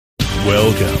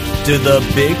Welcome to the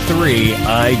Big 3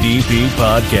 IDP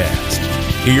Podcast.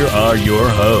 Here are your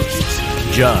hosts,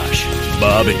 Josh,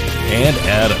 Bobby, and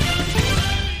Adam.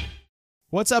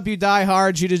 What's up, you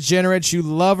diehards, you degenerates, you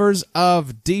lovers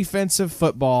of defensive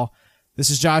football? This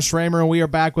is Josh Raymer, and we are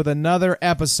back with another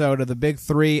episode of the Big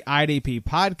 3 IDP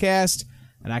Podcast.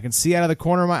 And I can see out of the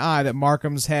corner of my eye that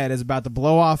Markham's head is about to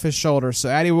blow off his shoulder. So,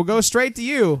 Addy, we'll go straight to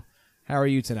you. How are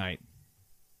you tonight?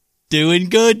 Doing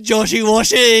good, Joshy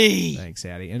Washy. Thanks,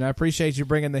 Addy. And I appreciate you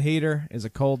bringing the heater. It's a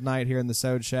cold night here in the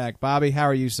Sode Shack. Bobby, how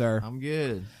are you, sir? I'm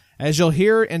good. As you'll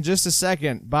hear in just a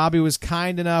second, Bobby was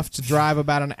kind enough to drive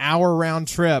about an hour round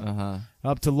trip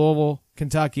up to Louisville,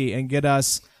 Kentucky, and get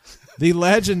us the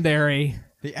legendary...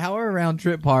 The hour round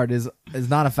trip part is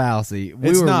not a fallacy. We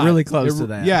It's were not. really close to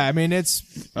that. Yeah, I mean,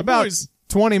 it's about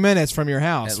 20 minutes from your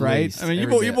house, At right? least. I mean,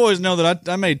 Every you bit. boys know that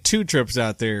I made 2 trips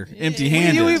out there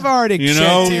empty-handed. We've already you shed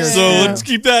know, tears. so Yeah. let's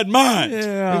keep that in mind. We've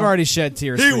already shed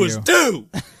tears He for was you.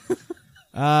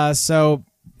 2. So,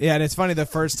 yeah, and it's funny, the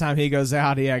first time he goes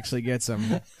out, he actually gets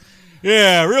them.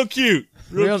 Yeah, real cute.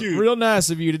 Real cute. Real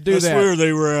nice of you to do I that. swear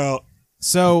they were out.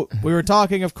 So, we were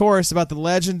talking, of course, about the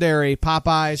legendary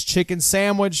Popeyes chicken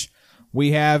sandwich.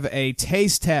 We have a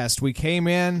taste test. We came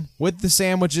in with the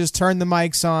sandwiches, turned the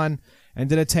mics on, and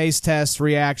did a taste test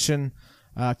reaction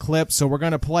clip. So we're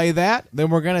going to play that. Then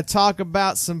we're going to talk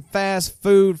about some fast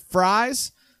food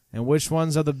fries and which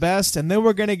ones are the best. And then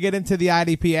we're going to get into the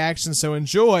IDP action. So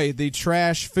enjoy the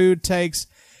trash food takes.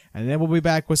 And then we'll be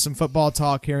back with some football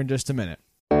talk here in just a minute.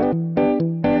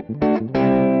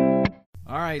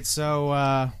 All right,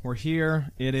 so we're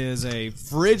here. It is a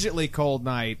frigidly cold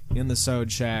night in the Sode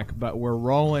Shack, but we're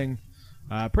rolling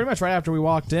pretty much right after we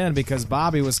walked in because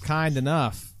Bobby was kind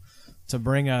enough to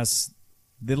bring us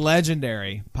the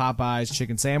legendary Popeyes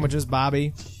chicken sandwiches.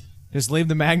 Bobby, just leave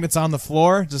the magnets on the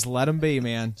floor. Just let them be,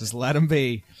 man. Just let them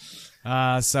be.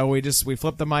 So we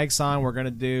flipped the mics on. We're going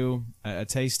to do a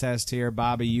taste test here.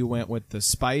 Bobby, you went with the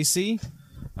spicy.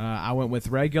 I went with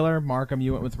regular. Markham,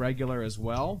 you went with regular as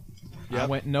well. Yep. I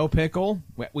went no pickle.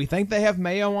 We think they have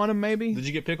mayo on them, maybe. Did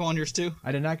you get pickle on yours too?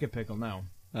 I did not get pickle, no.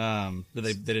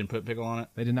 They didn't put pickle on it?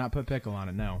 They did not put pickle on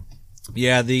it, no.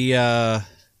 Yeah, the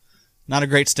not a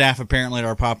great staff apparently at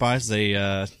our Popeyes. They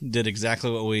did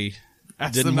exactly what we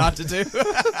Asked didn't them not want to do.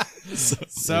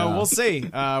 So we'll see.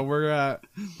 We're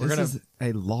This gonna. is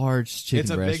a large chicken It's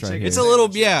a breast big right chicken. here. It's a little,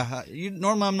 yeah.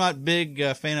 Normally, I'm not big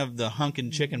fan of the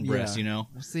hunkin' chicken breast. Yeah. You know.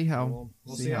 We'll see how.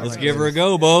 We'll see how Let's that give her a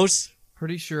goes. go, boss.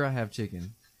 Pretty sure I have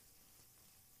chicken.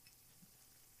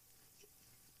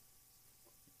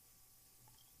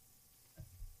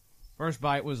 First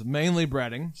bite was mainly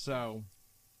breading, so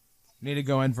need to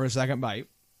go in for a second bite.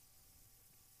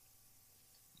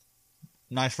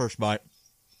 Nice first bite.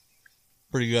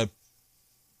 Pretty good.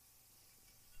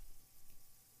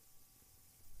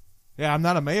 Yeah, I'm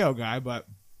not a mayo guy, but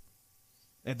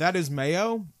if that is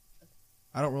mayo,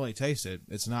 I don't really taste it.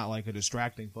 It's not like a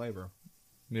distracting flavor.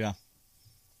 Yeah.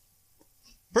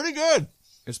 Pretty good.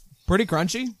 It's pretty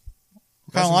crunchy.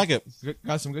 Kind of like it.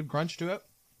 Got some good crunch to it,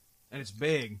 and it's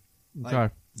big. Like,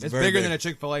 Okay. it's Very bigger big. than a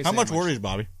Chick-fil-A How much sandwich. were these,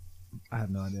 Bobby? I have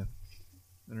no idea.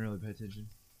 I didn't really pay attention.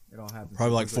 It all happened.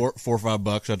 Probably like $4 or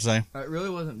 $5, I'd say. It really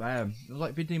wasn't bad. It was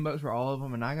like $15 for all of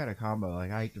them, and I got a combo.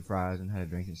 Like I ate the fries and had a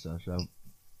drink and stuff. So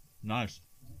Nice.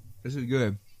 this is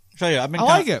good. Tell you, I've been. I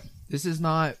like it. This is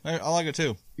not. I like it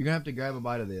too. You're gonna have to grab a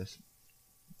bite of this.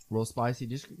 Real spicy.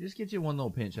 Just get you one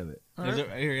little pinch of it. Is it,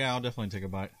 here, yeah, I'll definitely take a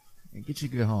bite. And get you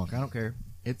a good honk. I don't care.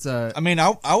 It's I mean,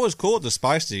 I was cool with the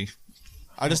spicy.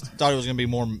 I just thought it was gonna be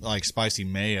more like spicy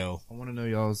mayo. I want to know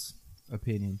y'all's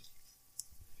opinion.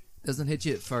 Doesn't hit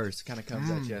you at first. Kind of comes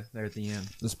at you there at the end.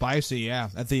 The spicy, yeah,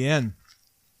 at the end.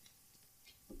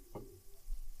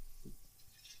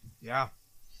 Yeah.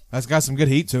 That's got some good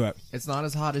heat to it. It's not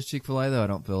as hot as Chick-fil-A though. I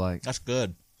don't feel like. That's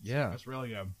good. Yeah, That's really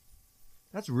good.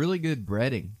 that's really good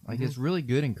breading. Like it's really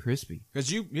good and crispy.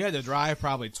 Because you had to drive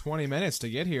probably 20 minutes to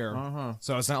get here.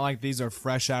 So it's not like these are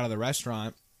fresh out of the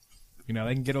restaurant. You know,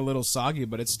 they can get a little soggy,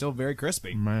 but it's still very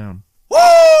crispy. Man,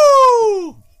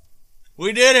 Woo!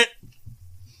 We did it.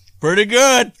 Pretty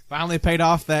good. Finally paid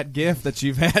off that gift that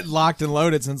you've had locked and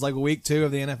loaded since like week 2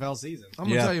 of the NFL season. I'm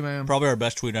gonna tell you, man. Probably our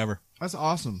best tweet ever. That's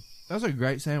awesome. That's a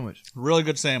great sandwich. Really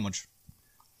good sandwich.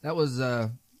 That was.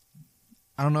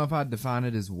 I don't know if I'd define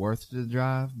it as worth the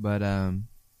drive, but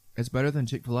it's better than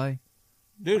Chick-fil-A.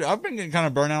 Dude, I've been getting kind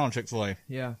of burnt out on Chick-fil-A.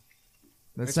 Yeah,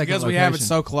 It's because we have it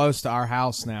so close to our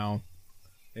house now.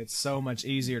 It's so much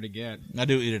easier to get. I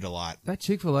do eat it a lot. That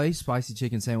Chick-fil-A spicy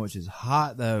chicken sandwich is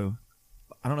hot though.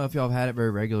 I don't know if y'all have had it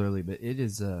very regularly, but it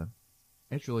is.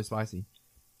 It's really spicy.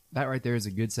 That right there is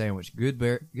a good sandwich. Good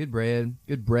bread, good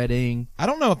breading. I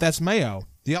don't know if that's mayo.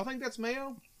 Do y'all think that's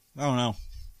mayo? I don't know.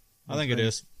 I think it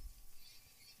is.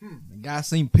 The guy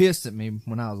seemed pissed at me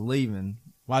when I was leaving.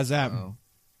 Why's that? I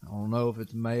don't know if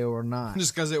it's mayo or not.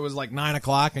 Just because it was like 9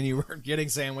 o'clock and you were getting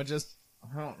sandwiches?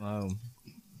 I don't know.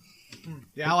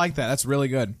 Yeah, I like that. That's really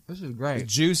good. This is great.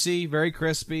 It's juicy, very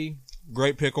crispy.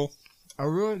 Great pickle. A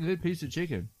really good piece of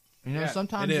chicken. You know, Yeah,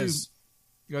 sometimes it is.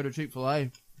 you go to Chick-fil-A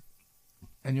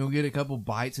and you'll get a couple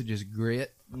bites of just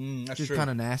grit. That's Just true. kind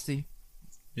of nasty.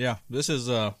 Yeah, this is.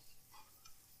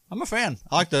 I'm a fan.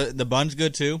 I like the bun's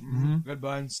good too. Mm-hmm. Good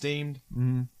bun, steamed.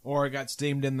 Mm-hmm. Or it got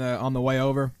steamed on the way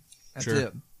over. That's Sure.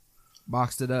 it.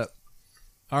 Boxed it up.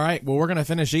 All right, well, we're going to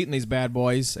finish eating these bad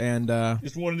boys, and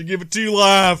Just wanted to give it to you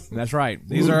live. that's right.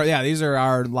 These are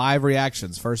our live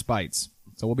reactions, first bites.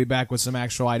 So we'll be back with some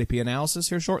actual IDP analysis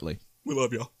here shortly. We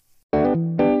love y'all.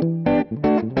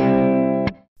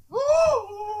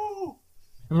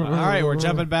 All right, we're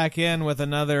jumping back in with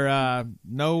another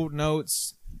no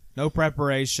notes, no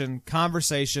preparation,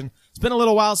 conversation. It's been a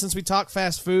little while since we talked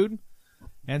fast food,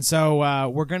 and so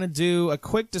we're going to do a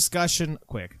quick discussion.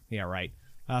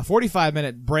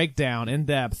 45-minute breakdown in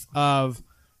depth of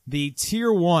the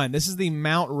Tier 1. This is the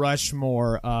Mount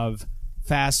Rushmore of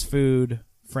fast food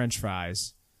French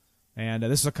fries. And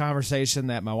this is a conversation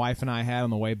that my wife and I had on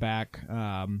the way back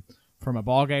from a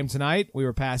ball game tonight. We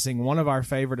were passing one of our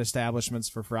favorite establishments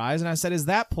for fries, and I said, is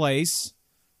that place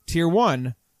Tier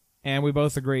 1? And we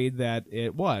both agreed that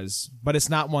it was, but it's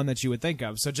not one that you would think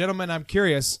of. So, gentlemen, I'm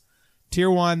curious.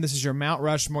 Tier 1, this is your Mount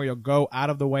Rushmore. You'll go out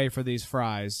of the way for these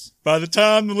fries. By the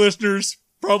time the listeners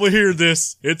probably hear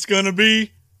this, it's going to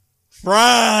be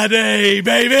Friday,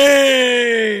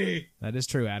 baby! That is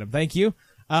true, Adam. Thank you.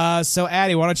 So,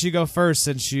 Addie, why don't you go first,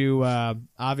 since you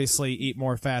obviously eat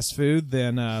more fast food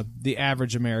than the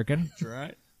average American. That's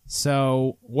right.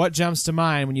 So, what jumps to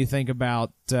mind when you think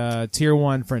about Tier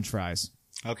 1 French fries?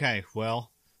 Okay,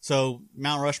 well, so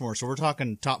Mount Rushmore. So we're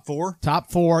talking top 4?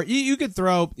 Top 4. You could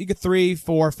throw, 3,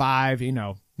 4, 5,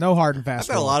 no hard and fast.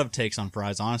 I've got a lot of takes on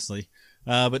fries, honestly.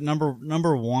 But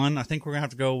number 1, I think we're going to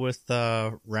have to go with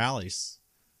Rally's.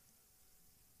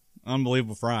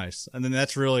 Unbelievable fries. And then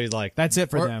that's really like... That's it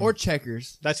for them. Or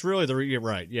Checkers. That's really you're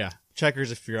right, yeah.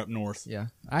 Checkers if you're up north. Yeah.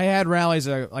 I had Rally's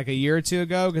like a year or two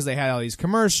ago because they had all these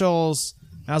commercials.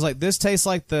 And I was like, this tastes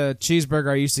like the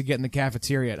cheeseburger I used to get in the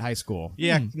cafeteria at high school.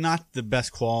 Yeah, not the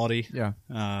best quality Yeah.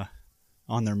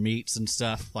 on their meats and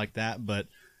stuff like that, but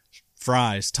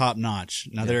fries, top notch.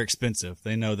 Now, they're expensive.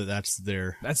 They know that that's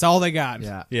their... That's all they got.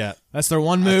 Yeah. Yeah. That's their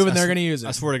one move, and they're going to use it.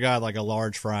 I swear to God, like a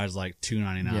large fry is like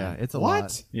 $2.99. Yeah, it's a What?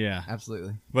 lot. Yeah.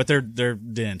 Absolutely. But they're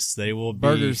dense. They will be...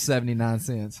 Burgers 79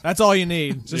 cents. That's all you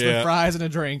need. Just Yeah. the fries and a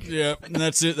drink. Yeah, and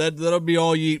that's it. That'll be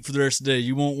all you eat for the rest of the day.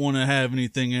 You won't want to have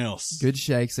anything else. Good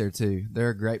shakes there too. They're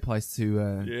a great place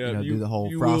to do the whole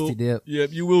frosty will, dip.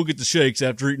 Yep, you will get the shakes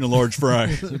after eating a large fry.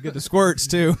 You get the squirts,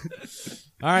 too.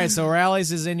 All right, so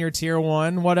Rally's is in your Tier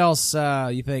 1. What else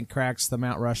you think cracks the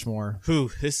Mount Rushmore? Whew,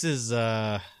 this is,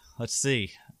 let's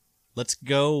see. Let's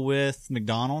go with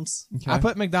McDonald's. Okay. I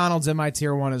put McDonald's in my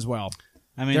Tier 1 as well.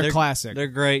 I mean, They're classic. They're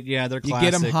great. Yeah, they're You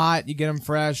classic. get them hot, you get them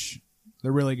fresh.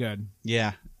 They're really good.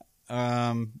 Yeah.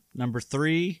 Number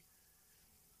 3,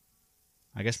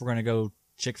 I guess we're going to go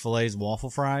Chick-fil-A's waffle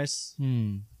fries.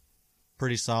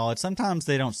 Pretty solid. Sometimes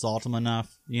they don't salt them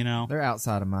enough, They're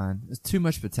outside of mine. It's too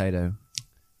much potato.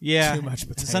 Yeah. Too much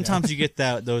potato. Sometimes you get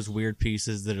those weird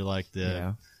pieces that are like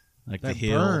the They're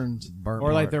hill. burned. Burnt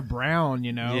Or like part. they're brown,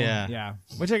 Yeah. Yeah.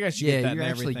 Which I guess you get that you're in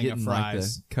actually everything getting of like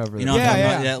fries. the cover. You know what I'm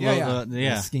Yeah, talking yeah, about? yeah, the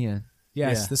Yeah. skin.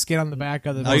 Yes, Yeah. the skin on the back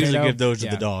of the I usually potato. give those to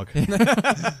Yeah. the dog.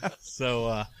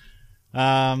 So,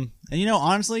 and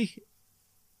honestly,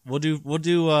 we'll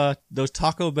do those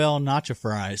Taco Bell nacho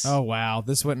fries. Oh, wow.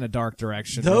 This went in a dark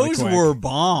direction. really those quick. were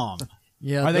bomb.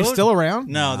 Yeah, Are they still around?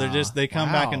 No, they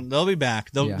come Wow. back and they'll be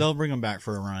back. Yeah. They'll bring them back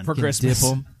for a run. For can Christmas.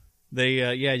 dip 'em.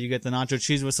 They you get the nacho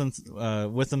cheese with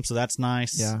them, so that's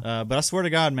nice. Yeah. But I swear to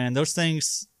God, man, those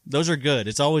are good.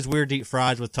 It's always weird to eat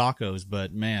fries with tacos,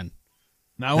 but man,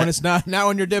 Not when it's not. Not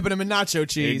when you're dipping them in nacho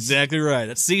cheese. exactly right.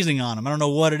 That's seasoning on them. I don't know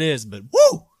what it is, but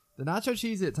woo! The nacho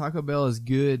cheese at Taco Bell is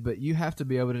good, but you have to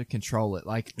be able to control it.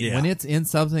 Like Yeah. when it's in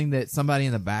something that somebody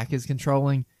in the back is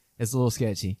controlling, it's a little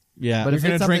sketchy. Yeah, But You're if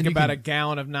going it's to drink something you about can- a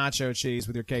gallon of nacho cheese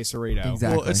with your quesarito.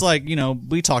 Exactly. well, it's like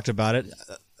we talked about it.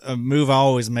 A move I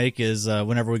always make is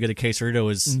whenever we get a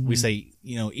quesarito is we say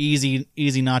easy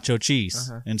nacho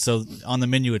cheese, and so on the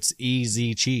menu it's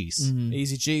easy cheese.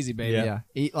 Easy cheesy, baby. Yeah. Yeah,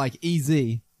 eat like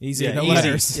easy. Easy Yeah, no easy.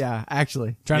 letters. Yeah,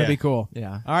 actually. Trying Yeah. to be cool.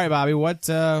 Yeah. All right, Bobby. What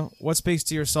speaks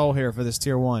to your soul here for this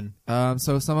tier 1?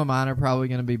 So some of mine are probably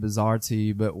going to be bizarre to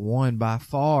you, but one by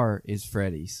far is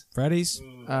Freddy's. Freddy's.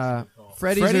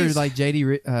 Freddy's Freddy's? are like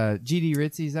GD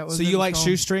Ritzy. Is that what So it's you like called?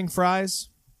 shoestring fries?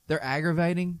 They're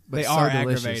aggravating, but They so are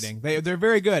delicious. aggravating. They're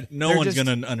very good. No They're one's just-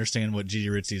 gonna understand what Gigi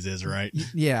Ritzy's is, right?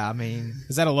 Yeah, I mean,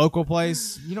 Is that a local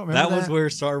place? you don't remember That was where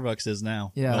Starbucks is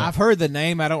now. Yeah. I've heard the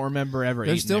name. I don't remember ever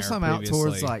There's eating still there some out previously.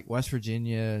 towards like West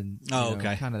Virginia and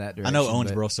Okay. kind of that direction. I know but-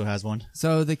 Owensboro still has one.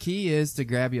 So the key is to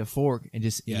grab you a fork and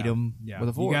just eat them Yeah. with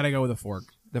a fork. You got to go with a fork.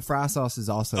 The fry sauce is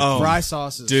also Oh. Fry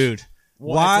sauces. Dude,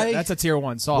 Well, why? That's a tier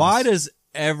 1 sauce. Why does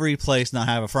every place not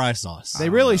have a fry sauce? They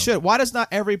really should. Why does not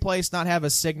every place not have a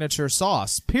signature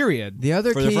sauce? Period. The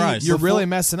other For the key fries. You're before- really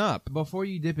messing up. before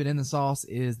you dip it in the sauce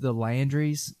is the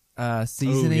Landry's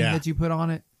seasoning yeah. that you put on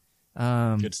it.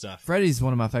 Good stuff. Freddy's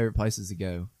one of my favorite places to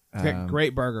go.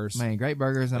 Great burgers. Man, great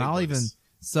burgers, and Great I'll place. even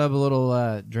sub a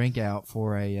little drink out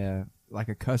for a like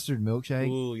a custard milkshake.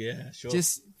 Ooh, yeah, sure.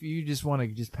 Just if you just want to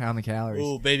just pound the calories.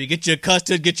 Ooh, baby, get your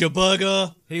custard, get your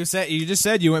burger. You just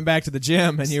said you went back to the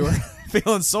gym and you were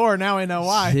feeling sore. Now we know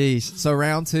why. Jeez. So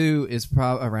round two is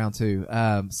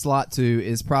slot 2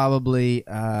 is probably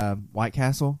White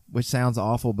Castle, which sounds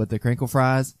awful, but the crinkle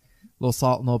fries, a little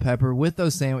salt and a little pepper with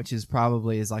those sandwiches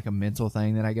probably is like a mental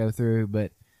thing that I go through.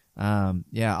 But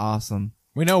yeah, awesome.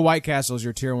 We know White Castle is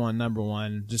your tier 1, number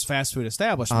 1, just fast food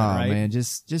establishment, Oh right? man,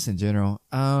 just in general.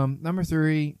 Number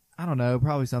 3, I don't know,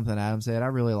 probably something Adam said. I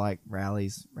really like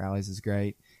Rally's. Rally's is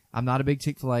great. I'm not a big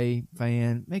Chick-fil-A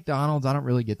fan. McDonald's, I don't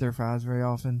really get their fries very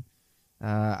often.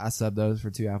 I sub those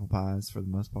for 2 apple pies for the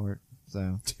most part.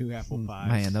 So 2 apple pies.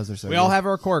 man, those are so we good. all have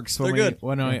our quirks when They're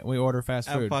good. we order fast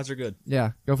Apple food. pies are good.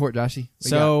 Yeah, go for it, Joshy.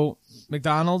 So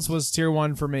McDonald's was tier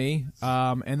 1 for me,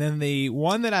 and then the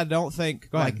one that I don't think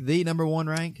go like ahead. the number 1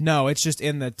 rank. No, it's just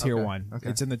in the tier Okay, 1. okay.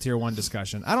 It's in the tier 1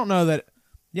 discussion. I don't know that.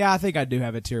 Yeah, I think I do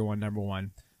have a tier 1 number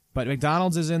 1, but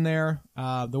McDonald's is in there.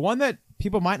 The one that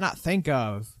people might not think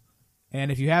of,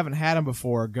 and if you haven't had them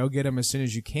before, go get them as soon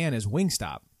as you can. Is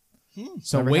Wingstop.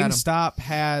 So Never had 'em. Wingstop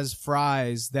has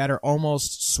fries that are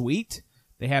almost sweet.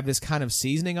 They have this kind of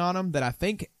seasoning on them that I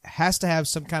think has to have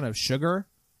some kind of sugar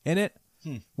in it,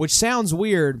 which sounds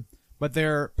weird, but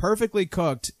they're perfectly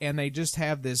cooked and they just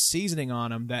have this seasoning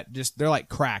on them that they're like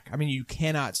crack. I mean, you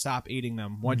cannot stop eating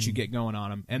them once you get going on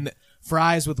them. And the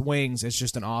fries with wings is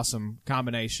just an awesome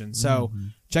combination. So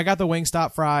check out the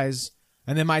Wingstop fries.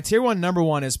 And then my tier 1 number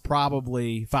 1 is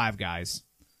probably Five Guys.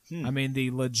 I mean,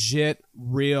 the legit,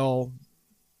 real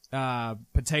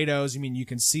potatoes. I mean, you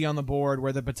can see on the board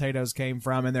where the potatoes came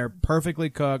from, and they're perfectly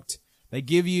cooked. They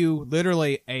give you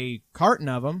literally a carton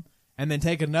of them, and then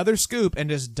take another scoop and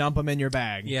just dump them in your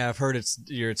bag. Yeah, I've heard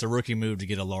it's a rookie move to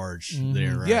get a large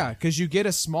there, right? Yeah, because you get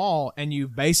a small, and you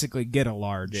basically get a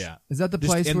large. Yeah. Is that the Just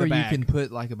place in where the you bag. can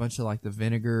put like a bunch of like the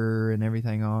vinegar and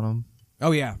everything on them?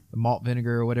 Oh, yeah. The malt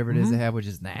vinegar or whatever it is they have, which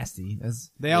is nasty.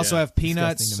 That's They also Yeah. have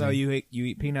peanuts, Disgusting to so me. you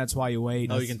eat peanuts while you wait.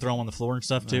 Oh, you can throw them on the floor and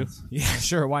stuff too. Yeah,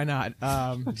 sure, why not?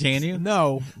 Can you?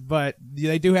 No, but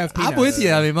they do have peanuts. I'm with you.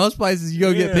 I mean, most places you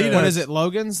go get Yeah. peanuts. What is it,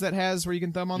 Logan's that has where you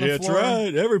can throw them on the floor?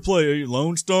 Every play,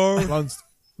 Lone Star.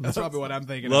 That's probably what I'm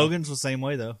thinking of. Logan's the same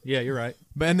way though. Yeah, you're right.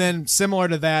 But and then similar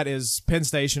to that is Penn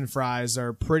Station fries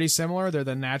are pretty similar. They're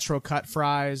the natural cut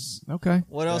fries. Okay.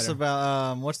 What else Better.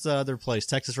 about what's the other place?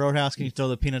 Texas Roadhouse. Can you throw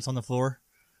the peanuts on the floor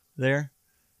there?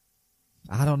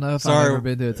 I don't know if Sorry. I've ever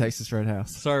been to a Texas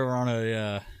Roadhouse. Sorry, we're on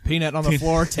a Peanut on the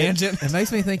floor tangent. It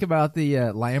makes me think about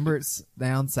the Lamberts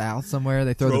down south somewhere.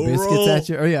 They throw Throw the biscuits roll. at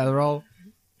you. Oh yeah, the roll.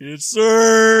 yes,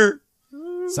 sir.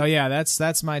 So yeah,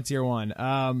 that's my tier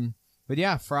 1. But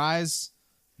yeah, fries.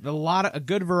 A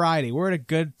good variety. We're at a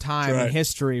good time That's right. in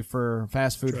history for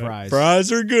fast food fries.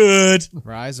 Fries are good.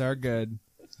 Fries are good.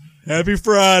 Happy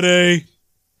Friday.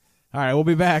 All right, we'll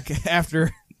be back after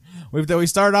we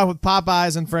started off with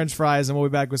Popeyes and French fries, and we'll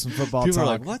be back with some football People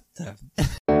talk. are like, what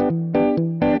the?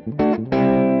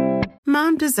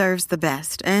 Mom deserves the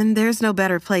best, and there's no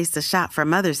better place to shop for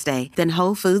Mother's Day than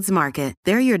Whole Foods Market.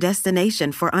 They're your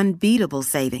destination for unbeatable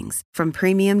savings, from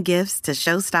premium gifts to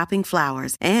show-stopping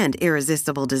flowers and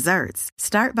irresistible desserts.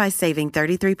 Start by saving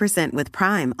 33% with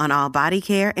Prime on all body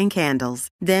care and candles.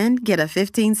 Then get a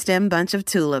 15-stem bunch of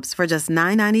tulips for just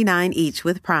 $9.99 each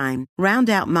with Prime. Round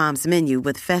out Mom's menu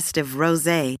with festive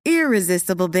rosé,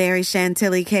 irresistible berry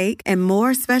chantilly cake, and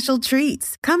more special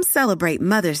treats. Come celebrate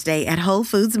Mother's Day at Whole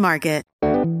Foods Market.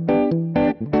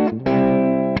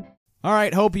 All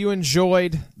right, hope you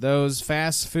enjoyed those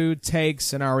fast food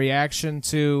takes and our reaction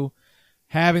to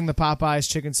having the Popeyes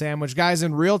chicken sandwich. Guys,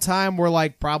 in real time, we're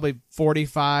like probably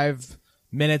 45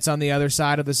 minutes on the other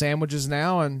side of the sandwiches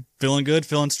now, and Feeling good,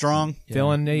 feeling strong.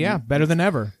 feeling better than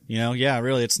ever. You know, yeah,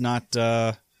 really, it's not.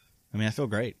 I feel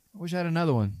great. I wish I had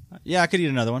another one. Yeah, I could eat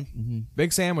another one.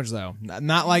 Big sandwich though,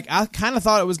 not like I kind of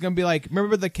thought it was going to be like.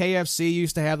 Remember the KFC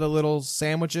used to have the little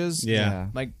sandwiches? Yeah.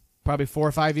 Like probably 4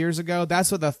 or 5 years ago.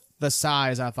 That's what the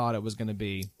size I thought it was going to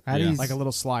be. Adam's, Like a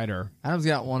little slider. Adam's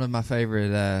got one of my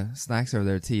favorite snacks over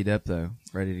there teed up though,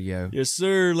 ready to go. Yes,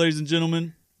 sir, ladies and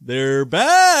gentlemen. They're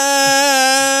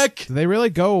back. Do they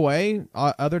really go away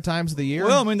other times of the year?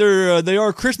 Well, I mean, they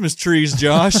are Christmas trees,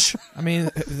 Josh. I mean,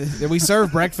 we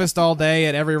serve breakfast all day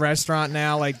at every restaurant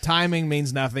now. Like, timing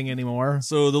means nothing anymore.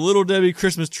 So the Little Debbie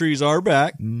Christmas trees are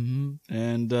back, and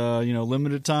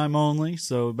limited time only.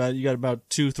 So you got about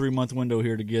 2-3 month window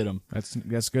here to get them.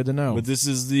 That's good to know. But this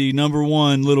is the number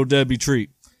one Little Debbie treat.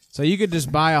 So you could just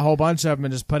buy a whole bunch of them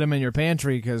and just put them in your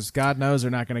pantry because God knows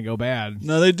they're not going to go bad.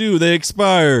 No, they do. They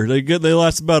expire. They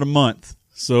last about a month.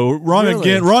 So wrong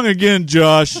Really? again,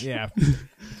 Josh. Yeah.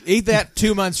 Eat that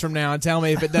 2 months from now and tell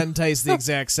me if it doesn't taste the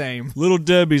exact same. Little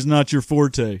Debbie's not your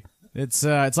forte. It's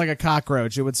like a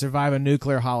cockroach. It would survive a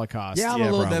nuclear holocaust. Yeah, I'm Yeah,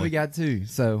 a little probably. Debbie guy too,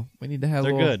 so we need to have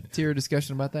They're a little good. tier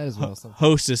discussion about that as well. So.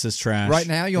 Hostess is trash. Right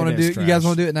now, you It want to is do it? You guys trash.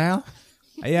 want to do it now?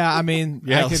 Yeah, I mean,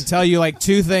 Yeah. I can tell you like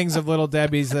 2 things of Little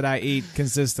Debbie's that I eat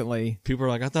consistently. People are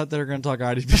like, I thought they were going to talk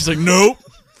IDP. It's like, nope.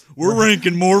 We're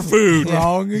ranking more food.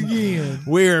 Wrong again.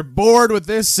 We're bored with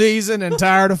this season and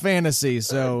tired of fantasy,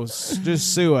 so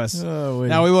just sue us.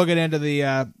 Now we will get into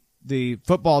the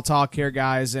football talk here,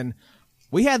 guys, and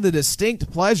we had the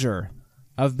distinct pleasure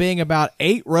of being about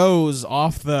 8 rows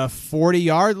off the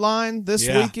 40-yard line this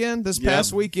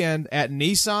past weekend at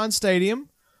Nissan Stadium.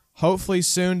 Hopefully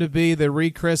soon to be the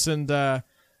rechristened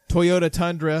Toyota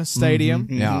Tundra Stadium.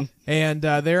 Yeah. And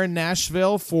they're in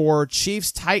Nashville for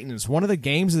Chiefs-Titans, one of the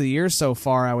games of the year so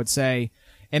far, I would say.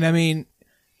 And, I mean,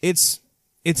 it's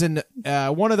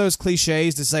one of those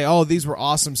cliches to say, oh, these were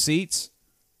awesome seats.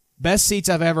 Best seats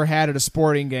I've ever had at a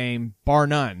sporting game, bar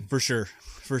none. For sure.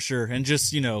 And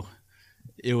just,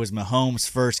 it was Mahomes'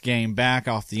 first game back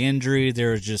off the injury.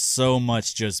 There was just so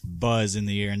much just buzz in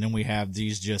the air. And then we have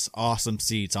these just awesome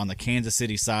seats on the Kansas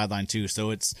City sideline, too. So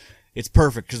it's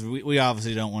perfect because we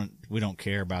obviously don't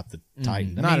care about the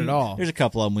Titans. Not at all. There's a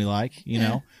couple of them we like, you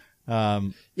know.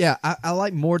 Yeah, I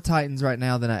like more Titans right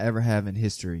now than I ever have in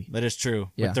history. That is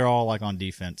true. Yeah. But they're all like on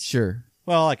defense. Sure.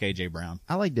 Well, I like A.J. Brown.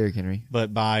 I like Derrick Henry.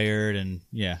 But Bayard and,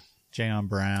 Jayon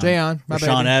Brown. Jayon, my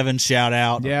Rashawn baby. Evans, shout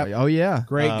out. Yeah. Oh, yeah.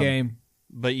 Great game.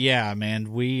 But yeah,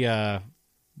 man, we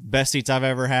best seats I've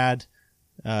ever had.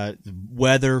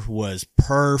 Weather was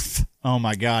perf. Oh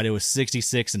my God, it was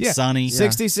 66 and sunny.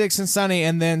 66 and sunny,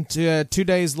 and then 2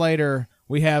 days later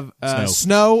we have Snow.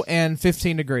 snow and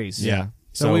 15 degrees. Yeah.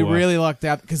 So we really lucked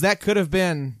out because that could have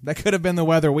been the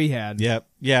weather we had. Yep.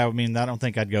 Yeah. I mean, I don't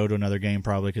think I'd go to another game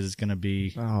probably because it's gonna be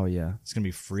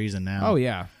freezing now. Oh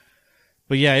yeah.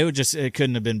 But yeah, it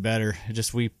couldn't have been better. It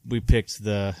just we picked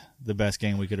the best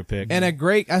game we could have picked. And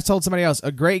I told somebody else,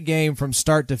 a great game from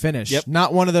start to finish. Yep.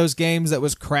 Not one of those games that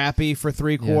was crappy for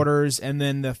 3 quarters and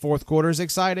then the fourth quarter is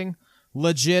exciting.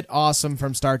 Legit awesome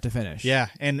from start to finish. Yeah,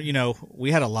 and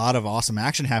we had a lot of awesome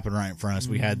action happen right in front of us.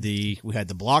 We had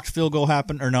the blocked field goal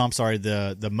happen, or no, I'm sorry,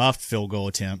 the muffed field goal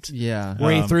attempt. Yeah.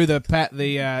 Where he threw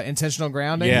the intentional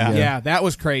grounding. Yeah. That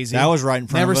was crazy. That was right in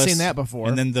front of us. Never seen that before.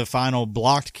 And then the final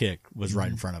blocked kick was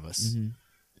right in front of us. Mm-hmm.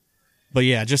 But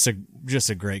yeah, just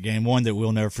a great game, one that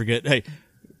we'll never forget. Hey,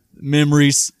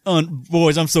 memories,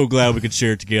 boys! I'm so glad we could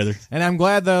share it together. And I'm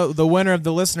glad the winner of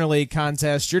the Listener League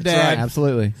contest, your dad.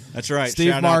 Absolutely. That's right.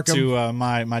 Steve Shout Markham. out to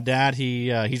my dad.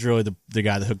 He's really the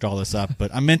guy that hooked all this up.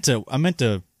 But I meant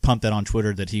to pump that on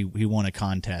Twitter that he won a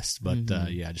contest, but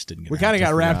I just didn't get. We kind of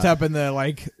got wrapped up in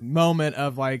the moment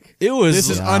of it was. This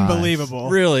is unbelievable.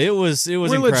 Really, it was.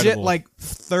 We're incredible. legit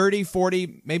 30,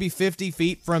 40, maybe 50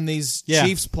 feet from these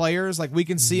Chiefs players. Like we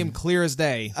can see them clear as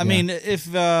day. I mean, if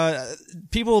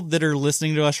people that are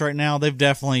listening to us right now, they've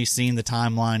definitely seen the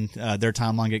timeline, their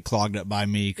timeline get clogged up by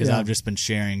me because I've just been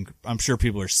sharing. I'm sure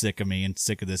people are sick of me and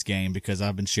sick of this game because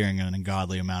I've been sharing an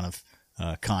ungodly amount of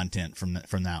content from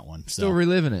that one. So. Still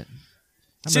reliving it.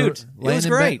 Dude, it was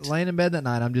great. Laying in bed that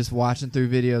night, I'm just watching through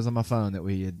videos on my phone that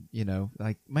we had,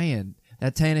 man,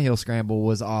 that Tannehill scramble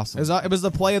was awesome. It was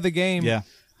the play of the game. Yeah.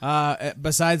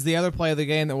 Besides the other play of the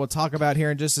game that we'll talk about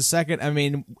here in just a second, I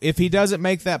mean, if he doesn't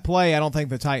make that play, I don't think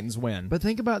the Titans win. But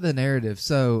think about the narrative.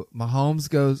 So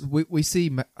Mahomes goes. We see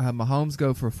Mahomes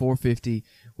go for 450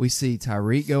 We see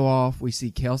Tyreek go off. We see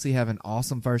Kelsey have an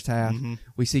awesome first half.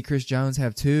 We see Chris Jones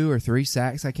have 2 or 3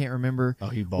 sacks. I can't remember. Oh,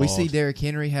 he balled. We see Derrick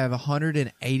Henry have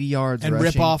 180 yards and rushing.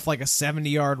 rip off like a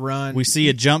 70-yard run. We see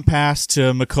a jump pass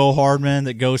to McCole Hardman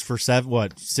that goes for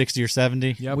 60 or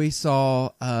 70. Yep. We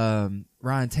saw Ryan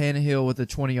Tannehill with a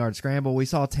 20-yard scramble. We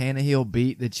saw Tannehill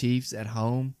beat the Chiefs at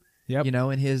home. Yep. You know,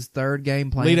 in his third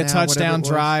game playing. Lead a now, whatever touchdown it was.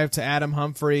 drive to Adam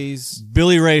Humphries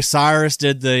Billy Ray Cyrus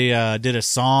did a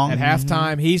song at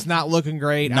halftime. He's not looking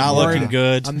great. Not I'm looking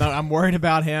worried- good. I'm worried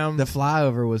about him. The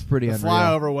flyover was pretty The unreal.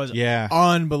 flyover was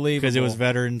unbelievable because it was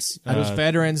Veterans. It was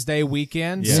Veterans Day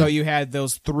weekend, Yeah. so you had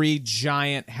those 3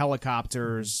 giant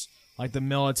helicopters, like the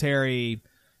military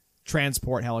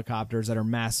transport helicopters that are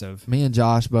massive. Me and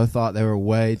Josh both thought they were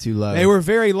way too low. They were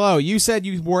very low. You said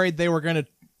you worried they were going to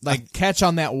catch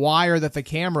on that wire that the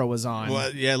camera was on.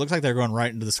 Well, yeah, it looks like they're going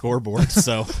right into the scoreboard.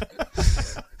 So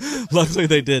luckily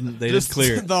they didn't. They just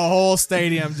cleared. The whole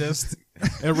stadium just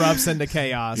erupts into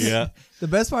chaos. Yeah. The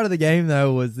best part of the game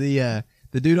though was the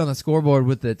dude on the scoreboard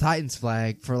with the Titans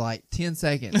flag for like 10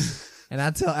 seconds, and I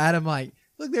tell Adam like,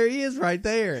 "Look, there he is right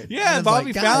there." Yeah, Adam's Bobby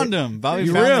like, "God, found him. Bobby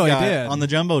You found really the guy did. on the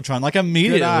Jumbotron, like Good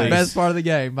immediately. eye. Best part of the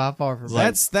game by far for me.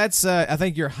 That's I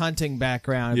think your hunting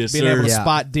background, Yes, being sir. able to Yeah.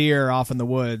 spot deer off in the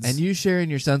woods. And you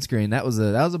sharing your sunscreen, that was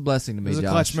a blessing to it me, was a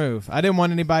Josh. clutch move. I didn't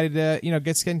want anybody to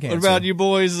get skin cancer. What about you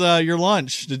boys? Your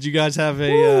lunch? Did you guys have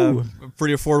a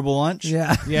pretty affordable lunch?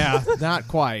 Yeah. Yeah, not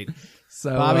quite. So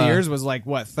Bobby, yours was like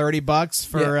what, $30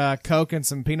 for Coke and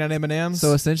some peanut M&Ms.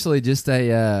 So essentially, just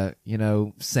a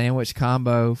sandwich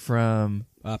combo from.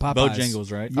 Popeyes.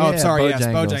 Bojangles, right? Oh, Yeah, sorry, yes,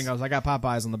 Bojangles. Bojangles. I got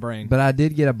Popeyes on the brain. But I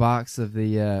did get a box of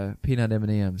the peanut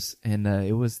M&Ms, and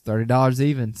it was $30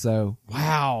 even. So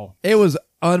Wow, it was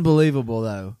unbelievable,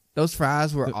 though. Those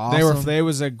fries were awesome. They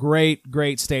was a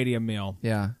great stadium meal.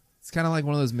 Yeah. It's kind of like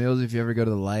one of those meals if you ever go to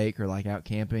the lake or like out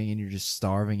camping and you're just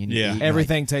starving and you Yeah. eat.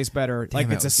 Everything tastes better. Like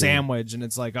that it's a was good. sandwich, and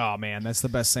it's like, oh man, that's the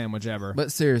best sandwich ever.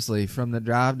 But seriously, from the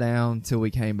drive down till we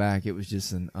came back, it was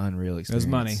just an unreal experience.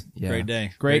 money. Yeah. Great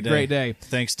day. Great day.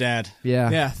 Thanks, Dad.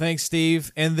 Yeah. Yeah, thanks,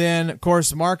 Steve. And then, of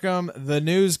course, Markham, the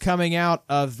news coming out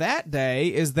of that day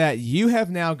is that you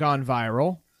have now gone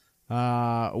viral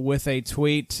with a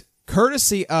tweet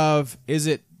courtesy of, is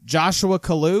it Joshua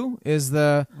Kalu is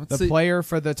the see. player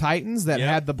for the Titans that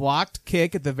had the blocked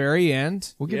kick at the very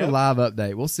end. We'll give a live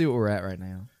update. We'll see what we're at right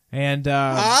now. And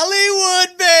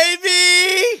Hollywood,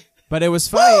 baby. but it was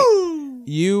funny.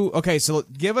 So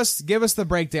give us the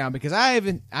breakdown, because I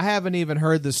haven't even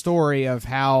heard the story of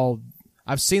how.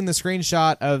 I've seen the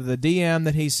screenshot of the DM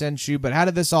that he sent you, but how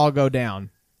did this all go down?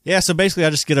 Yeah, so basically I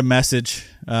just get a message,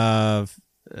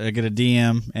 I get a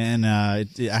DM, and I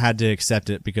had to accept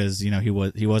it because he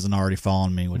wasn't already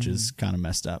following me, which is kind of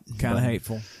messed up, Kind of But,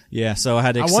 hateful. Yeah, so I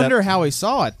had to. I accept, wonder how he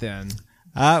saw it then.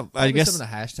 I Maybe guess some of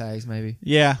the hashtags, maybe.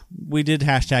 yeah, we did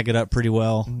hashtag it up pretty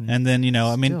well, and then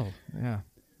Still. Yeah.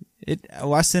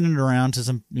 I sent it around to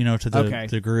some to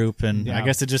the group, and Yeah. I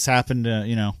guess it just happened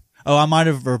to I might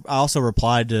have. I also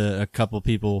replied to a couple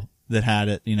people that had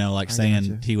it, saying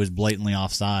gotcha. he was blatantly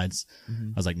offsides.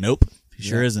 I was like, nope, he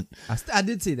sure isn't. I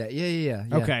did see that. Yeah.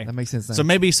 Okay. That makes sense now. So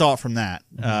maybe he saw it from that,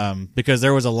 because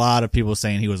there was a lot of people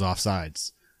saying he was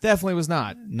offsides. Definitely was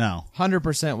not. No,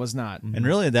 100% was not. and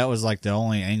really that was like the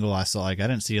only angle I saw. Like I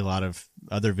didn't see a lot of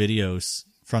other videos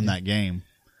from that game.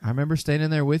 I remember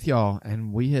standing there with y'all,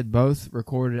 and we had both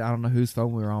recorded, I don't know whose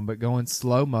phone we were on, but going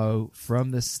slow-mo from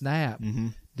the snap.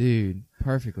 Dude,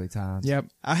 perfectly timed. Yep.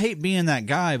 I hate being that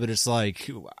guy, but it's like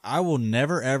I will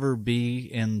never ever be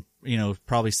in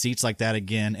probably seats like that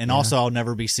again, and also I'll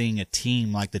never be seeing a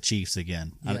team like the Chiefs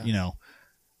again. Yeah.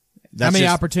 How many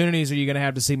opportunities are you going to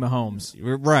have to see Mahomes?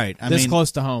 Right. I This mean,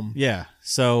 close to home. Yeah.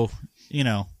 So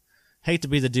hate to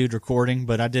be the dude recording,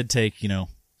 but I did take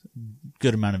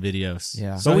good amount of videos.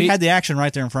 Yeah. So we had the action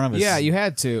right there in front of us. Yeah, you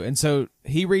had to. And so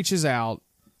he reaches out.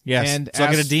 Yes. and so I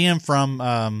get a asks- DM from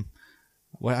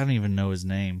I don't even know his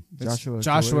name. Joshua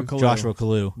Kalu. Joshua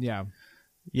Kalu. Yeah.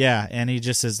 Yeah, and he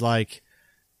just is like,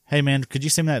 "Hey man, could you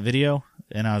send me that video?"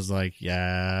 And I was like,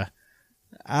 "Yeah,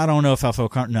 I don't know if I feel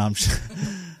comfortable." No, I'm just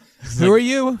Who are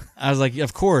you? I was like,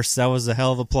 "Of course, that was a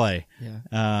hell of a play."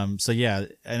 Yeah. So yeah,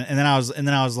 and then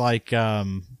I was like,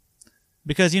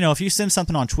 because if you send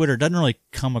something on Twitter, it doesn't really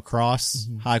come across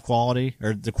high quality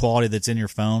or the quality that's in your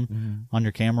phone on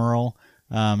your camera roll.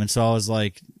 And so I was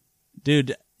like,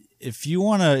 "Dude, if you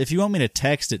want me to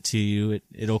text it to you,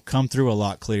 it'll come through a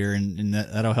lot clearer, and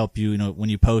that'll help you. When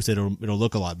you post it, it'll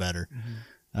look a lot better."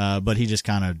 But he just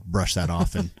kind of brushed that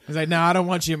off, and He's like, no, I don't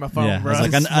want you in my phone, yeah, bro. I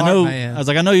was like, I Smart know, man. I was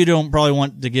like, I know you don't probably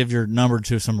want to give your number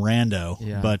to some rando,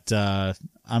 Yeah. but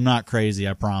I'm not crazy,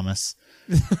 I promise.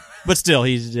 But still,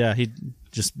 he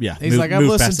just yeah. He's like, I've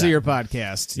listened to your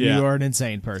podcast. Yeah. You are an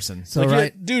insane person. So like,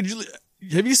 right, dude,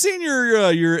 have you seen your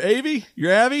Avi?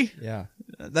 Your Abby? yeah.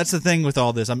 That's the thing with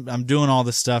all this. I'm doing all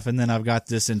this stuff, and then I've got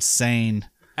this insane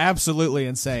Absolutely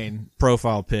insane.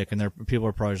 profile pic, and people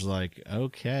are probably just like,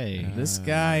 okay. This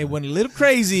guy went a little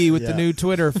crazy with the new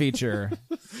Twitter feature.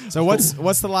 So what's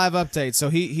the live update? So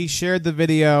he shared the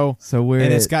video, So we're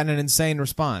and it's at gotten an insane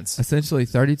response. essentially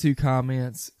 32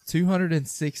 comments,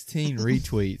 216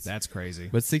 retweets, That's crazy.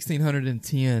 but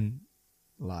 1,610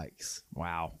 likes.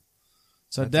 Wow.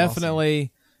 So That's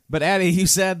definitely. But Addie, you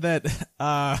said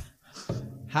that.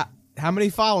 How many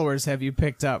followers have you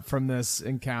picked up from this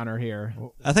encounter here?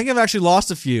 I think I've actually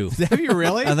lost a few. Have you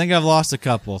really? I think I've lost a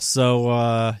couple.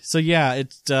 So yeah,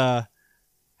 it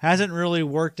hasn't really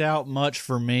worked out much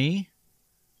for me.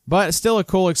 But it's still a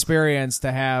cool experience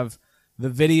to have the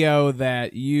video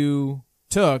that you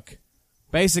took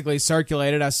basically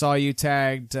circulated. I saw you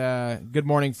tagged Good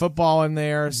Morning Football in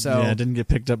there. So yeah, it didn't get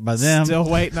picked up by them. still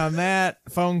waiting on that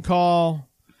phone call.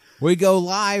 We go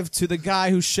live to the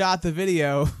guy who shot the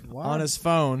video on his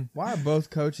phone. Why are both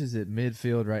coaches at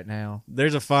midfield right now?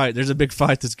 There's a fight. There's a big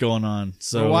fight that's going on.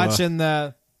 So We're watching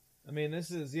this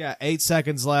is 8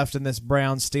 seconds left in this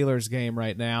Browns-Steelers game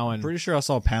right now. And pretty sure I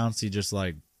saw Pouncey just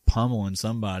like pummeling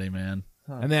somebody, man.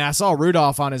 and then I saw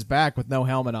Rudolph on his back with no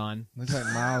helmet on. Looks like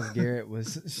Myles Garrett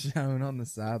was shown on the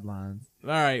sidelines.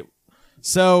 All right.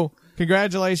 So,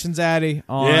 congratulations, Addie,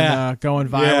 on Yeah. going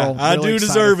viral. Yeah, I do excited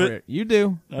deserve for it. You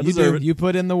do. I deserve it. You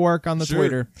put in the work on the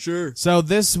Twitter. Sure. So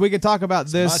we could talk about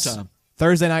this my time.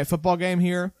 Thursday night football game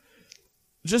here.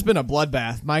 It's just been a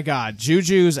bloodbath. My God.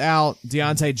 Juju's out.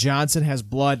 Deontay Johnson has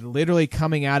blood literally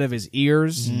coming out of his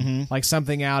ears, like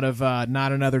something out of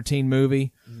Not Another Teen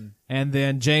Movie. And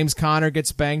then James Conner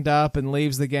gets banged up and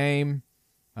leaves the game.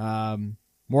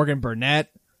 Morgan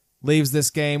Burnett leaves this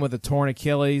game with a torn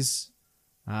Achilles.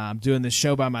 I'm doing this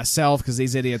show by myself because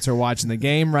these idiots are watching the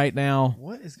game right now.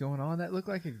 What is going on? That looked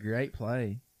like a great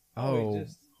play.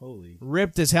 Holy.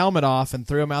 Ripped his helmet off and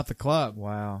threw him out the club.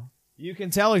 Wow. You can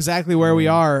tell exactly where we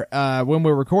are when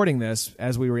we're recording this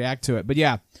as we react to it. But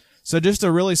yeah, so just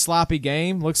a really sloppy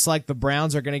game. Looks like the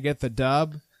Browns are going to get the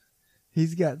dub.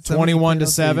 He's got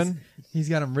 21-7. He's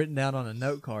got them written down on a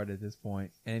note card at this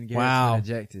point, and Garrett's Wow. been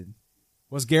ejected.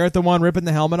 Was Garrett the one ripping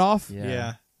the helmet off?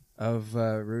 Yeah. Of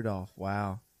Rudolph.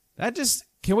 Wow.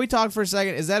 Can we talk for a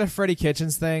second? Is that a Freddie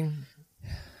Kitchens thing?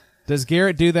 Does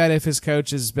Garrett do that if his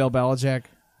coach is Bill Belichick?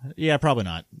 Yeah, probably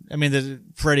not. I mean,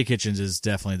 Freddie Kitchens is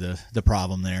definitely the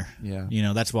problem there. Yeah. You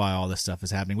know, that's why all this stuff is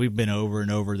happening. We've been over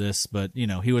and over this, but, you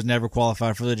know, he was never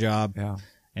qualified for the job. Yeah.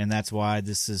 And that's why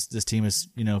this team is,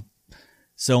 you know,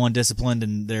 so undisciplined,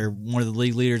 and they're one of the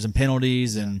league leaders in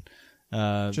penalties and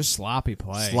Just sloppy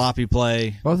play. sloppy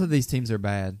play. Both of these teams are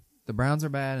bad. The Browns are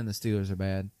bad, and the Steelers are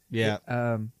bad. Yeah.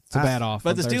 It's a bad off.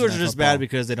 But on the Thursday Steelers Night are just Football. bad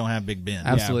because they don't have Big Ben.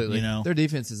 Absolutely. You know? Their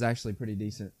defense is actually pretty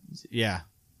decent. Yeah.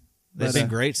 They've But, been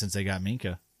great since they got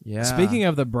Minka. Yeah. Speaking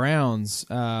of the Browns,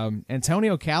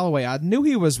 Antonio Callaway, I knew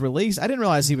he was released. I didn't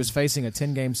realize he was facing a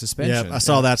 10-game suspension. Yeah, I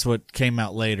saw that's what came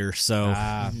out later. So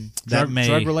that may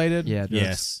drug related. Yeah. drugs.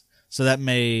 yes. So that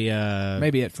may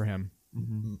Maybe it for him.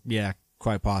 yeah,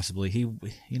 quite possibly. He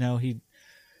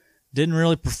didn't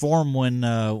really perform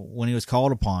when he was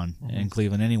called upon in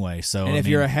Cleveland anyway. So And if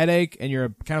you're a headache and you're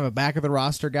kind of a back of the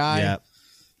roster guy yeah,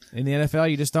 in the NFL,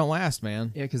 you just don't last,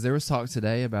 man. Yeah, because there was talk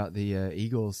today about the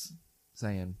Eagles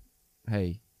saying,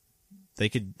 "Hey, they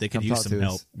could come use talk some to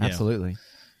help. us." Yeah. Absolutely.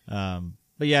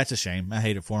 But yeah, it's a shame. I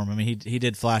hate it for him. I mean, he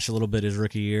did flash a little bit his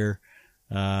rookie year.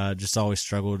 Just always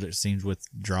struggled, it seems, with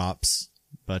drops.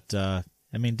 But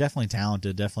I mean, definitely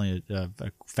talented. Definitely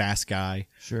a fast guy.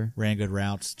 Sure. Ran good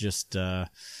routes. Just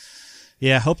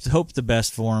yeah, hope the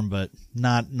best for him, but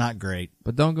not great.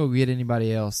 But don't go get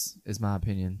anybody else, is my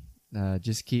opinion.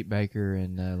 Just keep Baker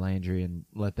and Landry, and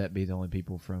let that be the only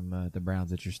people from the Browns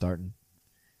that you're starting.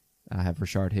 I have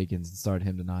Rashard Higgins and started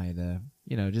him tonight.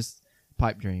 Just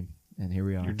pipe dream, and here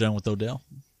we are. You're done with Odell?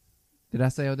 Did I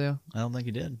say Odell? I don't think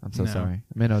you did. I'm so No. sorry. I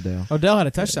meant Odell. Odell had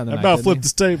a touchdown tonight. About didn't flipped he?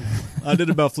 this table. I did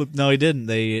about flip. No, he didn't.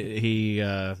 He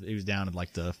was down at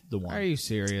like the one. Are you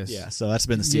serious? Yeah, so that's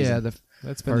been the season. Yeah,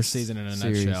 That's been the First season in a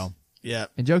series. nutshell. yeah,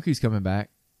 and Joku's coming back.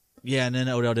 yeah. And then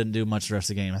Odell didn't do much the rest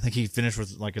of the game. I think he finished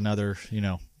with like another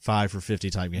 5 for 50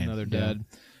 type game. Another dud.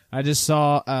 I just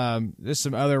saw just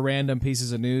some other random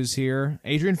pieces of news here.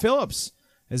 Adrian Phillips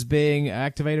is being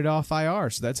activated off IR,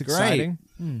 so that's exciting.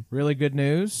 Really good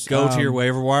news. Go to your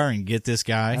waiver wire and get this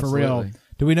guy. for real. Absolutely.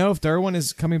 Do we know if Derwin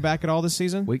is coming back at all this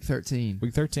season? Week 13.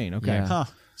 Week 13. Okay. Yeah. Huh.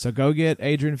 So go get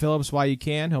Adrian Phillips while you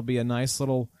can. He'll be a nice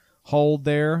little hold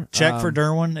there. Check for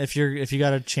Derwin if you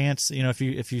got a chance.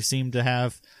 If you seem to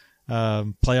have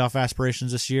playoff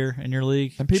aspirations this year in your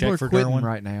league. And people check are for quitting Derwin.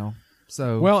 right now.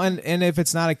 So Well, and if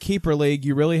it's not a keeper league,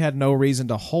 you really had no reason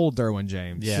to hold Derwin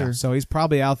James. Yeah. Sure. So he's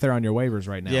probably out there on your waivers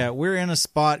right now. Yeah, we're in a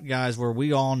spot, guys, where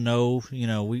we all know,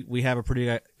 we have a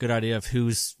pretty good idea of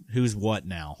who's what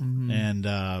now.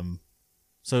 And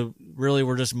so really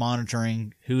we're just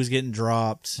monitoring who's getting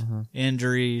dropped,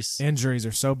 injuries. Injuries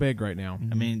are so big right now.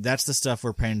 I mean, that's the stuff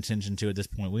we're paying attention to at this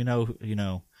point. We know,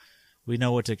 we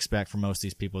know what to expect from most of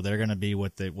these people. They're going to be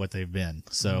what they've been.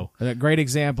 So A great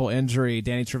example, injury.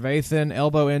 Danny Trevathan,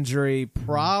 elbow injury,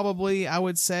 probably, I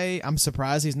would say. I'm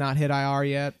surprised he's not hit IR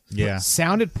yet. Yeah.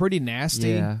 Sounded pretty nasty.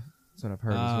 yeah, that's what I've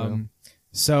heard as well.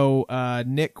 So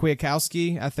Nick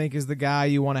Kwiatkowski, I think, is the guy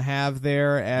you want to have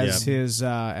there as his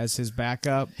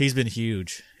backup. he's been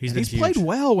huge. He's He's played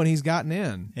well when he's gotten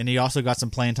in. And he also got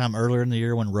some playing time earlier in the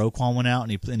year when Roquan went out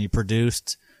and he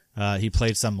produced. He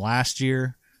played some last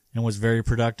year and was very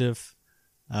productive.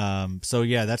 So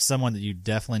yeah, that's someone that you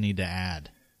definitely need to add.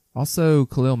 Also,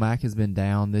 Khalil Mack has been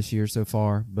down this year so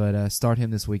far, but start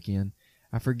him this weekend.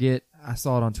 I forget, I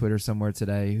saw it on Twitter somewhere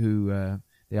today who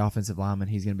the offensive lineman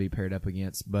he's going to be paired up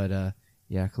against. But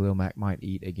yeah, Khalil Mack might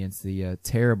eat against the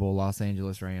terrible Los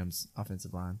Angeles Rams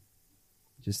offensive line.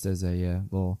 Just as a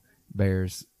little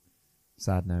Bears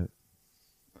side note.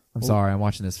 I'm sorry, I'm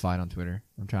watching this fight on Twitter.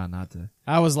 I'm trying not to.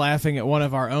 I was laughing at one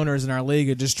of our owners in our league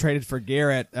who just traded for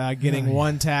Garrett, getting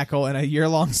one tackle and a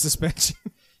year-long suspension.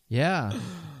 Yeah.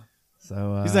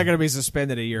 So He's not going to be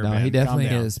suspended a year, no, man. he definitely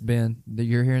Calm down. is. Ben,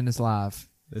 you're hearing this live.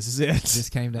 This is it.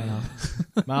 Just came down.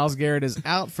 Myles Garrett is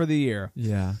out for the year.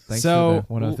 Yeah. Thanks So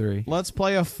for the 103. let's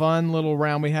play a fun little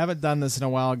round. We haven't done this in a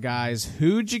while, guys.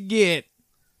 Who'd you get?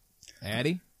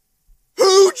 Addy?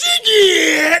 Who'd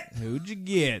you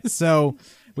get? So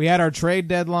we had our trade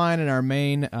deadline in our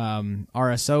main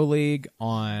RSO league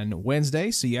on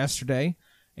Wednesday, so yesterday.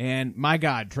 And my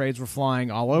God, trades were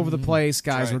flying all over the place.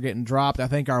 Guys were getting dropped. I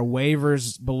think our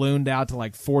waivers ballooned out to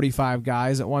like 45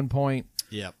 guys at one point.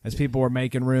 Yep. As people were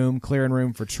making room, clearing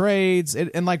room for trades.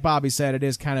 And like Bobby said, it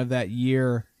is kind of that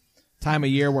time of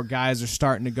year where guys are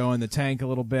starting to go in the tank a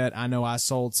little bit. I know I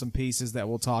sold some pieces that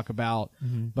we'll talk about.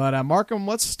 But Markham,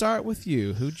 let's start with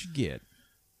you. Who'd you get?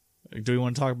 Do we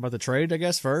want to talk about the trade, I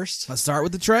guess, first? Let's start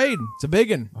with the trade. It's a big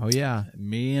one. Oh, yeah.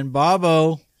 Me and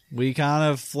Bobo, we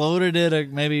kind of floated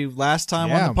it maybe last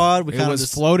time on the pod. We it kind was of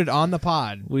just floated on the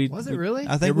pod. Was it really?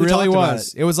 I think It we really talked about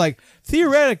was. It was like,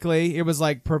 theoretically, it was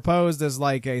like proposed as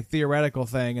like a theoretical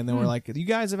thing. And then we're like, you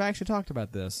guys have actually talked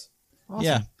about this. Awesome.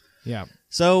 Yeah. Yeah.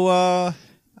 So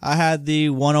I had the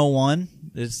 101.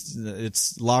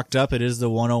 It's locked up. It is the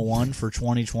 101 for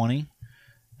 2020.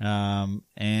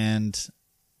 And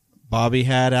Bobby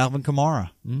had Alvin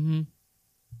Kamara. Mm-hmm.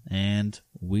 And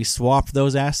we swapped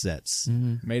those assets.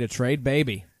 Mm-hmm. Made a trade,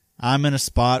 baby. I'm in a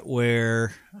spot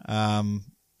where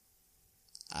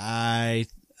I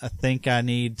think I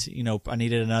needed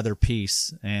another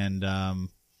piece, and I'm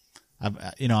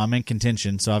in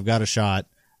contention, so I've got a shot.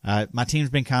 My team's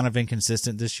been kind of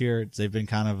inconsistent this year. They've been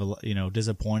kind of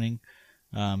disappointing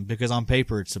because on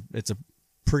paper it's a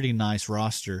pretty nice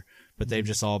roster, but they've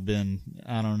just all been,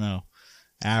 I don't know,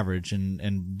 average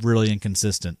and really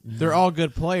inconsistent. They're all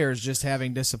good players, just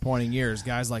having disappointing years.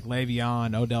 Guys like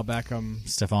Le'Veon, Odell Beckham,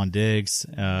 Stephon Diggs,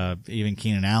 even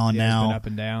Keenan Allen now. Been up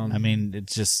and down. I mean,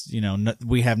 it's just,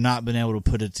 we have not been able to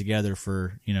put it together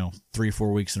for,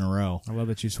 3-4 weeks in a row. I love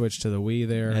that you switched to the we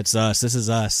there. It's us. This is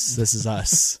us. This is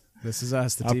us. This is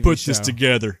us, the TV show.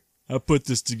 together. I put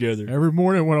this together. Every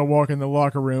morning when I walk in the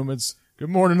locker room, it's, good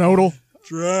morning, Odell.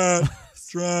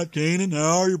 That's right. Keenan,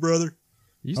 how are you, brother?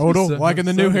 Odell, liking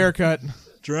the new haircut.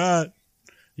 That's right.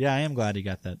 Yeah, I am glad he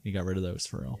got that. He got rid of those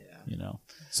for real.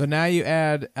 So now you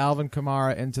add Alvin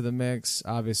Kamara into the mix.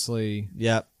 Obviously,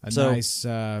 Yep. a nice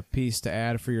piece to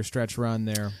add for your stretch run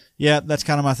there. Yeah, that's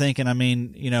kind of my thinking. I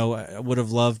mean, I would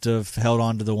have loved to have held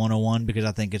on to the 101 because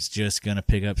I think it's just going to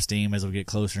pick up steam as we get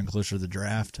closer and closer to the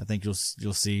draft. I think you'll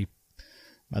see.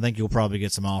 I think you'll probably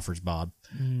get some offers, Bob.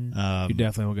 You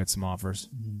definitely will get some offers.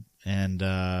 And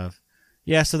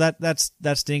yeah, so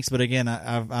that stinks. But again,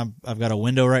 I've got a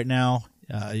window right now.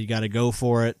 You got to go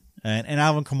for it. And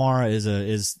Alvin Kamara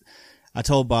is. I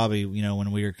told Bobby,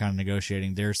 when we were kind of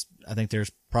negotiating, I think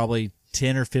there's probably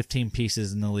 10 or 15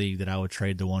 pieces in the league that I would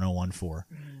trade the 101 for,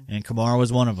 and Kamara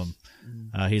was one of them.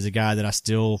 He's a guy that I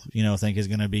still, think is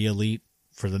going to be elite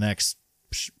for the next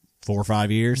 4 or 5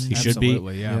 years. He should be,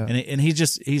 yeah. And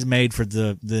he's made for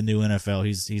the new NFL.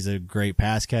 He's a great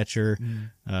pass catcher,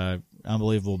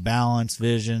 unbelievable balance,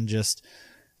 vision, just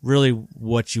really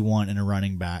what you want in a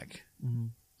running back.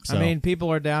 So, I mean,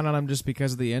 people are down on him just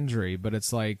because of the injury, but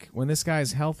it's like when this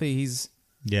guy's healthy, he's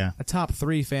a top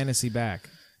 3 fantasy back.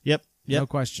 Yep. No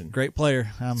question. Great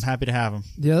player. I'm happy to have him.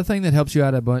 The other thing that helps you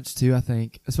out a bunch too, I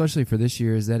think, especially for this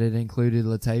year, is that it included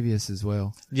Latavius as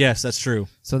well. Yes, that's true.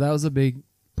 So that was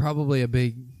probably a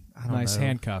big, I don't Nice know.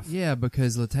 handcuff. Yeah,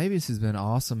 because Latavius has been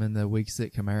awesome in the weeks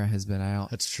that Kamara has been out.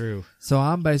 That's true. So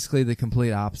I'm basically the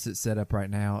complete opposite setup right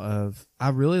now. I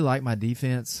really like my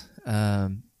defense. I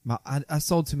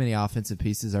sold too many offensive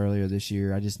pieces earlier this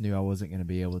year. I just knew I wasn't going to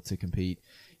be able to compete.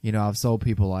 I've sold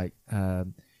people like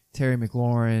Terry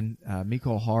McLaurin,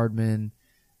 Mecole Hardman,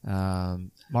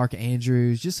 Mark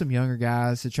Andrews, just some younger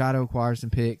guys to try to acquire some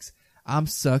picks. I'm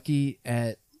sucky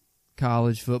at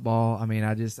college football. I mean,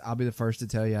 I'll be the first to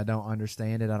tell you I don't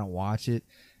understand it. I don't watch it.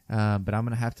 But I'm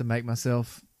going to have to make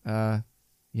myself,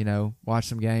 watch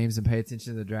some games and pay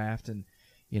attention to the draft and,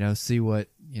 see what,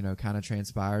 kind of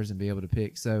transpires and be able to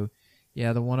pick. So,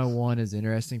 yeah, the 101 is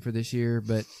interesting for this year,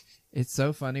 but it's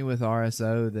so funny with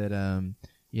RSO that,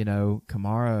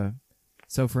 Kamara.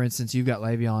 So, for instance, you've got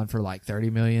Le'Veon for like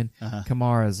 $30 million.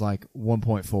 Kamara's like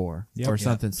 1.4 or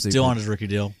something stupid. Still on his rookie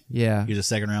deal. Yeah. He's a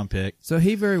second-round pick. So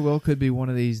he very well could be one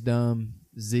of these dumb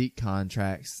Zeke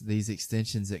contracts, these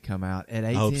extensions that come out at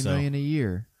 $18 million a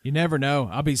year. You never know.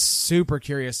 I'll be super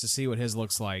curious to see what his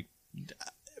looks like.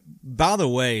 By the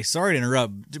way, sorry to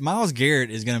interrupt. Myles Garrett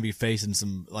is going to be facing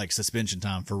some suspension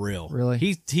time for real. Really?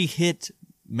 He hit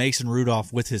Mason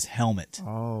Rudolph with his helmet.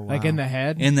 Oh, wow. Like in the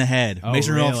head? In the head. Oh,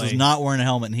 Mason Rudolph was really? not wearing a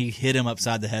helmet, and he hit him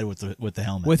upside the head with the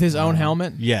helmet. With his own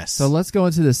helmet? Yes. So let's go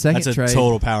into the second That's a trade.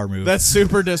 total power move. That's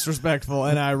super disrespectful,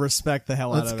 and I respect the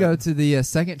hell out Let's of go it. to the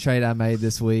second trade I made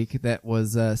this week that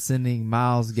was sending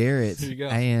Myles Garrett Here you go.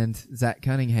 and Zach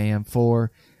Cunningham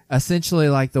for essentially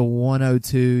like the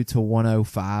 102 to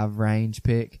 105 range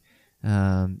pick.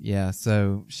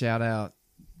 So shout out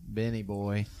Benny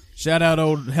boy. Shout out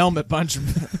old helmet punch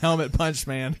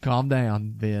man. Calm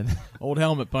down, Ben. Old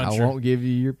helmet puncher. I won't give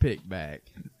you your pick back.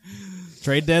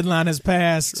 Trade deadline has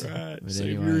passed. Right. But Save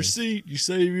anyway. your receipt. You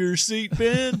save your receipt,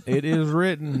 Ben. It is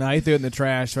written. He threw it in the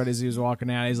trash right as he was walking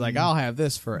out. He's like, I'll have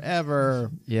this forever.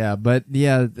 Yeah, but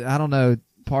I don't know.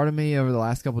 Part of me over the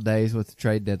last couple of days with the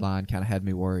trade deadline kind of had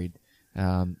me worried.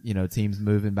 Teams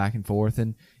moving back and forth.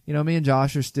 And, me and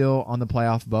Josh are still on the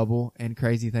playoff bubble and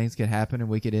crazy things could happen and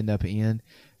we could end up in.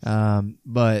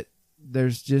 But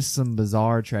there's just some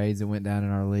bizarre trades that went down in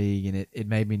our league and it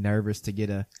made me nervous to get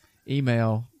a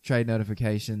email trade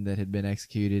notification that had been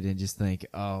executed and just think,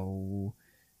 oh,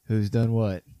 who's done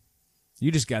what?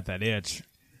 You just got that itch.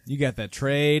 You got that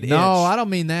trade itch. No, I don't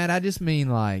mean that. I just mean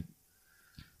like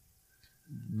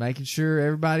making sure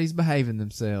everybody's behaving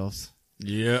themselves.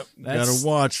 Yep. That's- Got to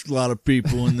watch a lot of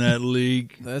people in that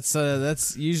league. That's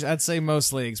usually, I'd say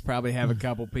most leagues probably have a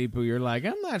couple people you're like,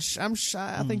 I'm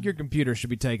shy. I think your computer should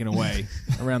be taken away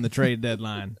around the trade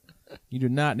deadline. You do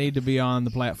not need to be on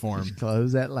the platform.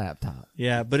 Close that laptop.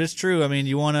 Yeah, but it's true. I mean,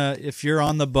 you want to, if you're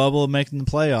on the bubble of making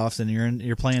the playoffs and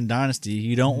you're playing Dynasty,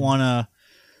 you don't want to,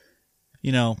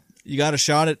 you got a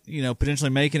shot at, potentially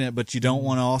making it, but you don't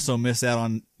want to also miss out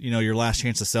on, your last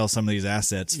chance to sell some of these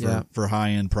assets for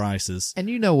high-end prices. And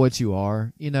you know what you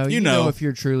are. You know if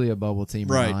you're truly a bubble team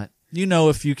or Right. not. You know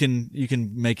if you can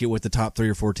make it with the top 3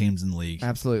 or 4 teams in the league.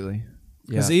 Absolutely.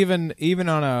 Because even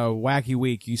on a wacky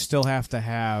week, you still have to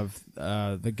have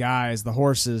the guys, the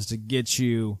horses, to get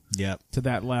you to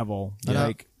that level. Yeah.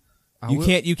 Like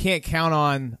you can't count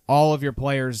on all of your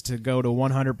players to go to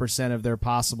 100% of their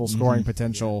possible scoring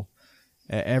potential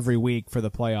every week for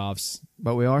the playoffs.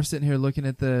 But we are sitting here looking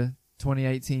at the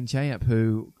 2018 champ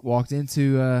who walked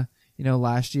into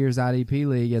last year's IDP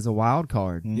league as a wild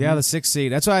card. Yeah, the 6th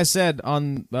seed. That's why I said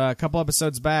on a couple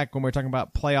episodes back when we were talking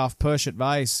about playoff push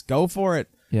advice, go for it.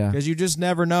 Yeah. Because you just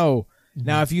never know.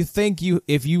 Now, if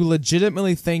you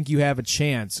legitimately think you have a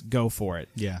chance, go for it.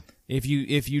 Yeah. If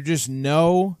you just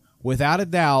know without a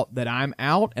doubt that I'm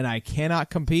out and I cannot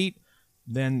compete,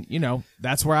 then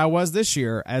that's where I was this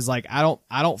year. As like I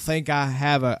don't think I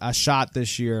have a shot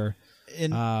this year. So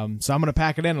I'm going to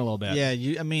pack it in a little bit. Yeah,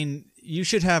 you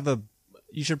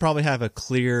should probably have a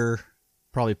clear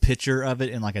picture of it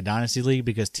in like a dynasty league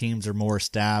because teams are more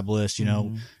established,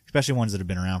 especially ones that have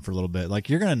been around for a little bit. Like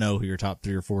you're going to know who your top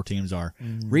 3 or 4 teams are.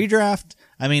 Redraft,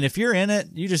 I mean, if you're in it,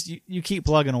 you keep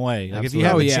plugging away. Like if you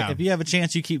have a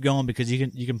chance, you keep going because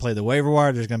you can play the waiver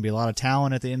wire. There's going to be a lot of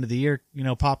talent at the end of the year,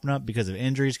 popping up because of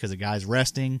injuries, because of guys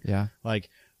resting. Yeah. Like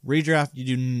redraft,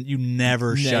 you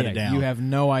never shut it down. You have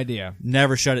no idea.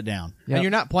 Never shut it down. Yep. And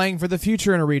you're not playing for the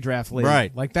future in a redraft league.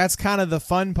 Right. Like that's kind of the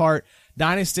fun part.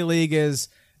 Dynasty league is,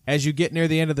 as you get near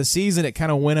the end of the season, it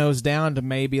kind of winnows down to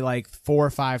maybe like 4 or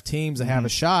 5 teams that have a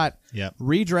shot. Yep.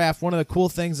 Redraft, one of the cool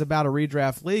things about a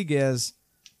redraft league is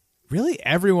really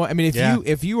everyone. I mean,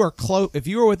 if you are close, if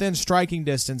you are within striking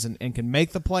distance and can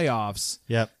make the playoffs,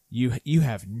 you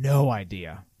have no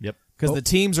idea. Yep. Because the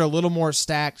teams are a little more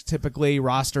stacked. Typically,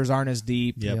 rosters aren't as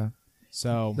deep. Yep. Yeah.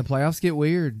 So the playoffs get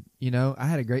weird. I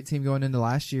had a great team going into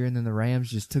last year, and then the Rams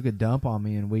just took a dump on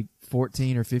me in week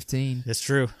 14 or 15. It's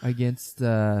true. Against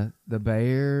the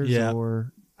Bears,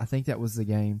 or I think that was the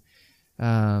game.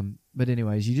 But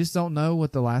anyways, you just don't know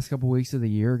what the last couple weeks of the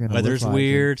year are going to look like. Weather's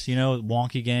weird,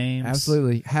 wonky games.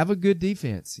 Absolutely. Have a good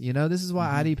defense. This is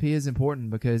why IDP is important,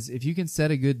 because if you can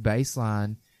set a good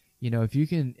baseline, if you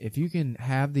can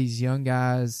have these young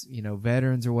guys,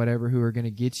 veterans or whatever, who are going to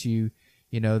get you,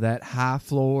 that high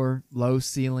floor, low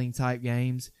ceiling type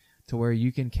games to where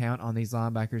you can count on these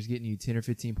linebackers getting you 10 or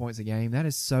 15 points a game. That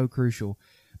is so crucial,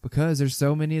 because there's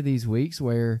so many of these weeks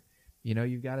where,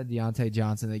 you've got a Deontay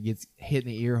Johnson that gets hit in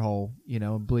the ear hole,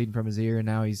 bleeding from his ear, and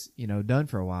now he's, done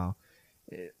for a while.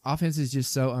 Offense is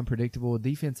just so unpredictable.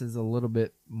 Defense is a little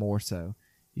bit more so.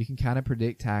 You can kind of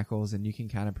predict tackles, and you can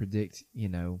kind of predict,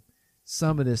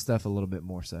 some of this stuff a little bit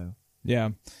more so.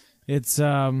 Yeah. It's,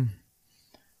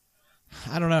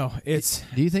 I don't know.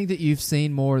 Do you think that you've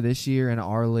seen more this year in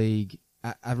our league?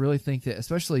 I really think that,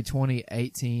 especially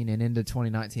 2018 and into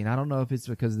 2019, I don't know if it's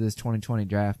because of this 2020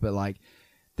 draft, but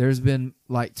there's been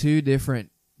two different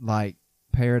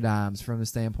paradigms from the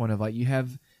standpoint of you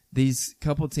have these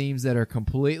couple teams that are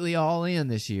completely all in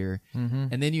this year,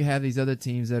 and then you have these other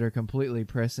teams that are completely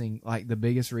pressing the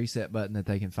biggest reset button that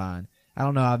they can find. I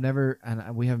don't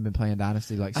know. We haven't been playing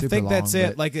Dynasty super long. I think that's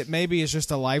it. It maybe is just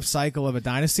a life cycle of a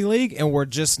Dynasty league, and we're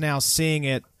just now seeing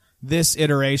it, this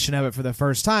iteration of it, for the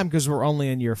first time, because we're only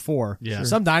in year 4. Yeah. Sure.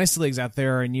 Some Dynasty leagues out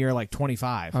there are in year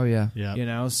 25. Oh yeah.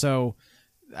 Yeah. So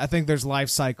I think there's life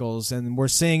cycles, and we're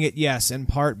seeing it, yes, in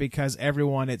part because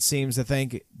everyone, it seems to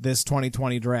think this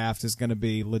 2020 draft is going to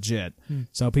be legit.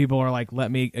 So people are let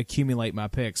me accumulate my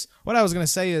picks. What I was going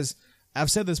to say is, I've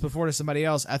said this before to somebody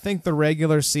else, I think the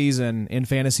regular season in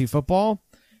fantasy football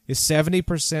is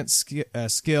 70%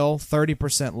 skill,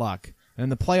 30% luck. And in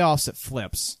the playoffs, it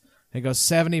flips. It goes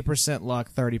 70%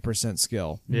 luck, 30%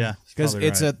 skill. Yeah. Because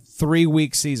it's a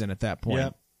 3-week season at that point.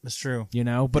 Yep, that's true.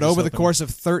 But over the course of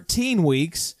 13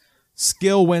 weeks,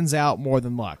 skill wins out more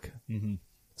than luck. Mm-hmm.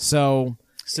 So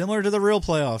similar to the real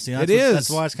playoffs. It is. That's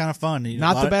why it's kind of fun.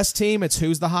 Not the best team, it's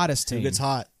who's the hottest team. Who gets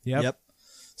hot. Yep.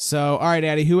 So, all right,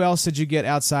 Addy, who else did you get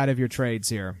outside of your trades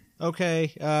here?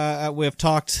 Okay, we have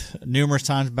talked numerous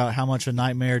times about how much a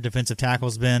nightmare defensive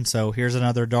tackle's been, so here's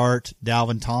another dart.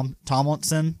 Dalvin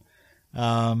Tomlinson.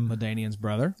 LaDainian's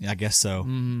brother. I guess so.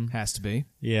 Has to be.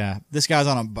 Yeah, this guy's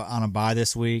on a bye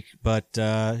this week, but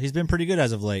he's been pretty good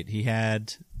as of late. He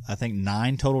had, I think,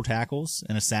 9 total tackles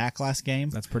and a sack last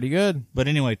game. That's pretty good. But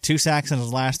anyway, 2 sacks in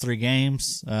his last 3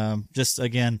 games. Just,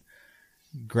 again,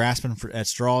 grasping at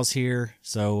straws here,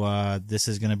 so this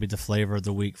is going to be the flavor of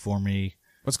the week for me.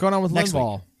 What's going on with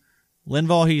Linval?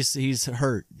 Linval, he's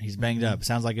hurt. He's banged up.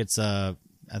 Sounds like it's I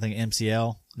think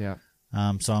MCL. Yeah.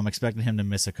 So I'm expecting him to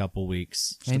miss a couple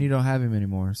weeks. And you don't have him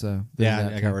anymore, so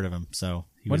I got rid of him. So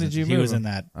he was in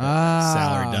that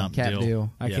salary dump cap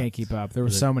deal. I can't keep up. There were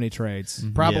so many trades.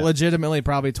 Legitimately,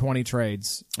 probably 20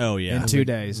 trades. Oh yeah, in 2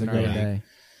 days. In a day.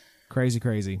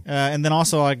 Crazy. And then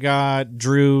also I got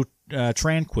Drew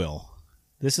Tranquill.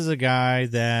 This is a guy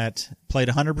that played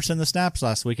 100% of the snaps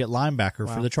last week at linebacker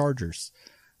for the Chargers.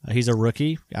 He's a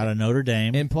rookie out of Notre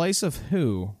Dame. In place of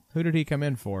who? Who did he come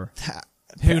in for?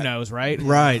 Who knows, right?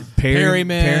 Right.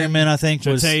 Perryman, I think,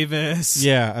 was Davis.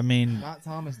 Yeah, I mean, not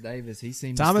Thomas Davis. He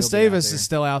seems Thomas Davis is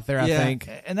still out there, I think.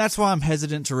 And that's why I'm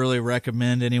hesitant to really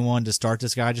recommend anyone to start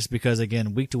this guy, just because,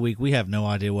 again, week to week, we have no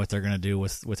idea what they're going to do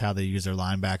with how they use their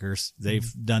linebackers.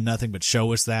 They've done nothing but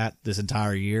show us that this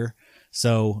entire year.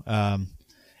 So,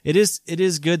 it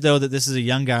is good, though, that this is a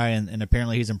young guy, and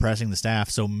apparently he's impressing the staff,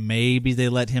 so maybe they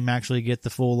let him actually get the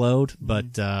full load,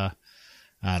 but I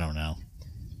don't know.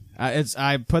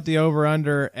 I put the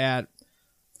over-under at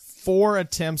 4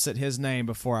 attempts at his name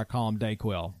before I call him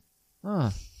Dayquil.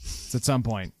 It's at some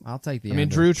point. I'll take the under.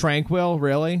 Drew Tranquill,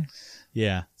 really?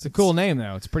 Yeah. It's a cool name,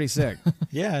 though. It's pretty sick.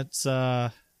 Yeah, it's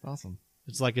awesome.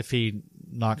 It's like if he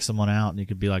knocks someone out, and he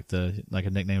could be a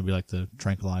nickname would be like the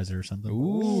Tranquilizer or something.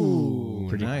 Ooh,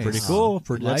 pretty nice. cool.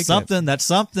 That's something. That's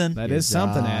something. That is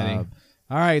something, Addy.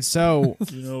 All right, so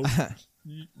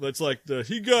that's like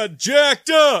he got jacked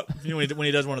up. When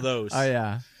he does one of those. Oh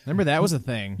yeah, remember that was a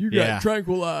thing. You got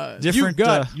tranquilized. You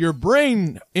got your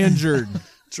brain injured.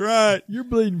 That's right. You're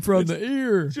bleeding from the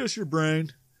ear. Just your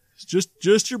brain. It's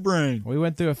just your brain. We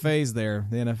went through a phase there.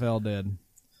 The NFL did.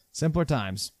 Simpler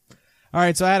times. All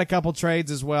right, so I had a couple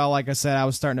trades as well. Like I said, I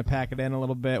was starting to pack it in a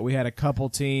little bit. We had a couple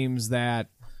teams that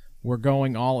were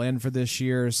going all in for this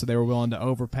year, so they were willing to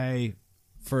overpay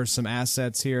for some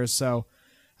assets here. So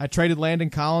I traded Landon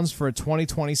Collins for a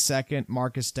 2020 second,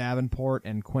 Marcus Davenport,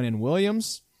 and Quinnen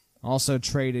Williams. Also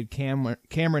traded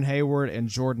Cameron Hayward and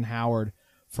Jordan Howard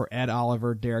for Ed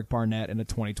Oliver, Derek Barnett, and a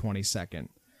 2020 second.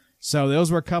 So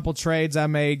those were a couple trades I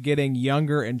made getting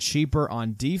younger and cheaper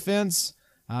on defense.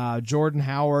 Jordan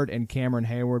Howard and Cameron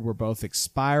Hayward were both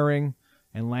expiring,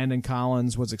 and Landon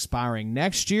Collins was expiring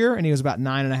next year, and he was about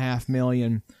 $9.5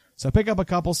 million. So pick up a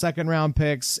couple second-round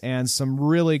picks and some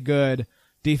really good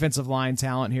defensive line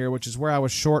talent here, which is where I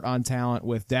was short on talent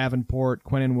with Davenport,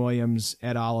 Quinnen Williams,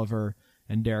 Ed Oliver,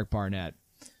 and Derek Barnett.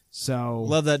 So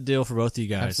Love that deal for both of you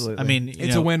guys. Absolutely. I mean,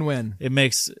 it's a win-win. It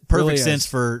makes perfect Really sense is.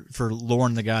 for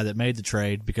Lauren, the guy that made the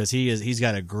trade, because he's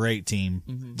got a great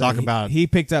team. Talk about He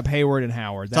picked up Hayward and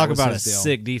Howard. That talk was about a his deal.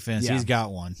 sick defense. Yeah. He's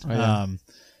got one. Oh, yeah.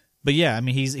 But yeah, I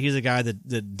mean, he's a guy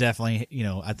that definitely,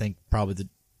 I think probably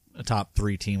a top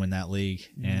 3 team in that league.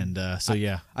 And so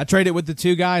yeah, I traded with the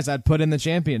two guys I'd put in the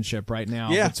championship right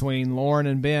now Yeah. between Lauren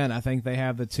and Ben. I think they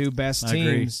have the two best I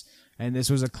agree. teams, and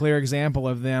this was a clear example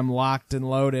of them locked and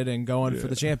loaded and going for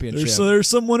the championship. there's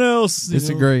someone else.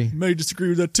 Disagree. May disagree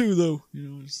with that too, though.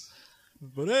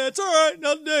 But hey, it's all right.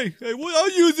 Not today. Hey, well,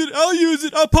 I'll use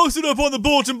it. I'll post it up on the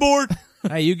bulletin board.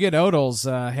 Hey, you get Odell's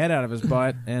head out of his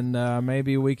butt, and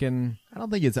maybe we can I don't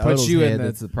think it's put Odell's you head in the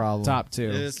that's the problem. top 2.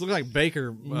 It looked like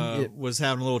Baker was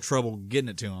having a little trouble getting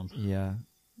it to him. Yeah.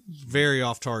 Very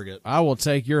off target. I will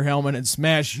take your helmet and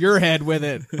smash your head with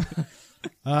it.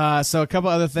 So a couple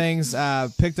other things.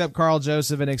 Picked up Carl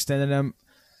Joseph and extended him.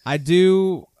 I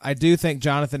do think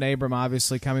Jonathan Abram,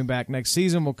 obviously coming back next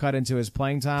season, will cut into his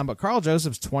playing time. But Carl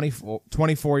Joseph's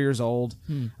 24 years old.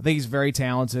 I think he's very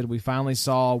talented. We finally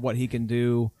saw what he can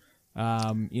do.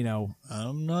 I'm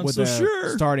not with so a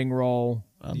sure. starting role.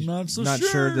 I'm not so Not sure.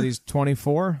 sure that he's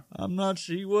 24. I'm not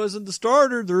sure he wasn't the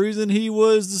starter. The reason he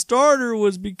was the starter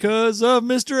was because of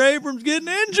Mr. Abrams getting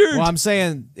injured. Well, I'm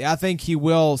saying I think he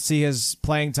will see his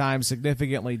playing time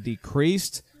significantly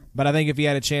decreased. But I think if he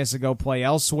had a chance to go play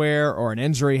elsewhere or an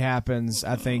injury happens,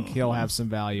 I think he'll have some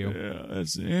value. Yeah,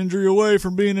 that's an injury away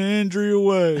from being an injury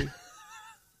away.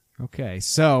 Okay,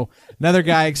 so another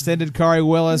guy extended Kari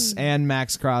Willis and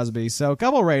Max Crosby. So a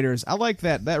couple Raiders. I like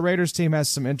that. That Raiders team has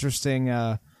some interesting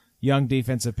young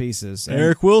defensive pieces. And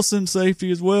Eric Wilson,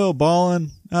 safety as well,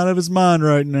 balling out of his mind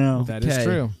right now. that is K.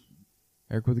 true.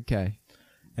 Eric with a K.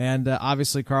 And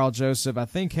obviously Carl Joseph, I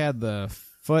think, had the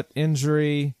foot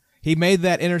injury. He made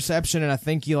that interception, and I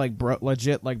think he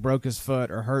legit broke his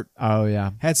foot or hurt. Oh, yeah.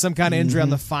 Had some kind of injury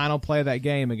on the final play of that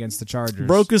game against the Chargers.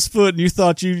 Broke his foot, and you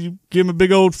thought you'd give him a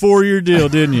big old 4-year deal,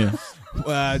 didn't you?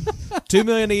 $2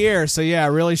 million a year. So yeah,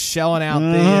 really shelling out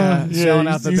the you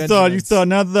Benjamins. thought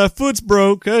now that foot's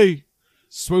broke, hey,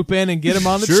 Swoop in and get him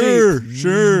on the cheap.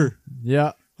 sure.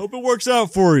 Yeah. Hope it works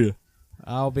out for you.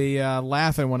 I'll be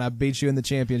laughing when I beat you in the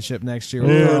championship next year.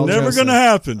 with Yeah, Carl never Joseph. gonna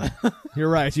happen. You're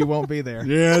right. You won't be there.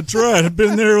 Yeah, that's right. I've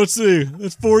been there. Let's see.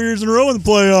 That's 4 years in a row in the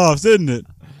playoffs, isn't it?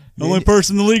 The only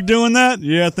person in the league doing that?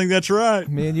 Yeah, I think that's right.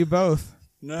 Me and you both.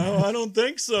 No, I don't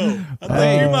think so. I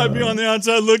think you might be on the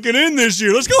outside looking in this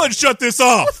year. Let's go ahead and shut this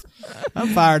off. I'm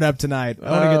fired up tonight.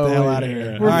 I want to get the hell out of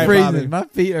here. We're All right, freezing. Bobby. My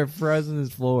feet are frozen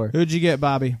as floor. Who'd you get,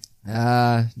 Bobby?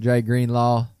 Dre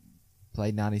Greenlaw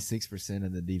played 96%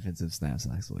 of the defensive snaps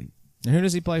last week. And who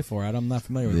does he play for? I'm not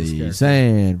familiar with this The character.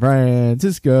 San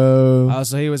Francisco. Oh,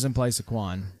 so he was in place of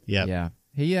Quan. Yep. Yeah.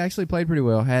 He actually played pretty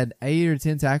well. Had 8 or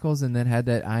 10 tackles and then had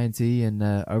that INT in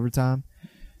overtime.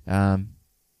 I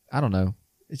don't know.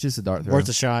 It's just a dart throw. Worth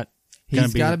a shot.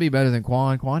 He's got to be better than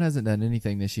Quan. Quan hasn't done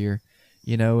anything this year,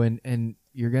 and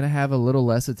you're going to have a little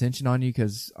less attention on you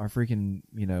because our freaking,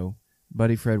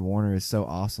 buddy Fred Warner is so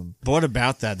awesome. But what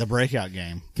about that? The breakout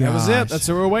game. That was it. Gosh. That's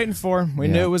what we were waiting for. We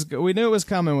Yeah. knew it was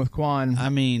coming with Quan. I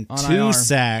mean, On 2 IR.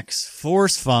 sacks,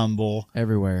 forced fumble,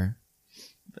 Everywhere.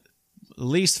 at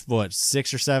least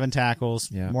 6 or 7 tackles,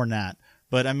 Yeah. more than that.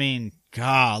 But I mean,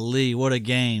 golly, what a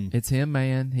game! It's him,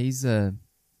 man.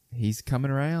 He's coming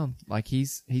around. Like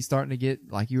he's starting to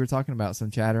get, like you were talking about,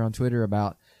 some chatter on Twitter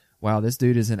about, wow, this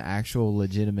dude is an actual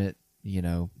legitimate,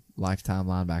 lifetime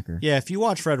linebacker. Yeah, if you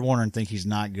watch Fred Warner and think he's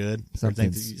not good, or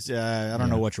think that Something's- I don't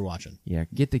know what you're watching. Yeah,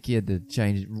 get the kid to tell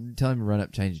him to run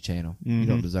up, change the channel. You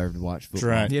don't deserve to watch football.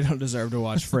 right. You don't deserve to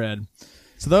watch Fred.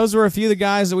 So those were a few of the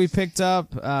guys that we picked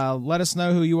up. Let us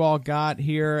know who you all got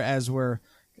here as we're,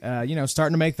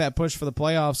 starting to make that push for the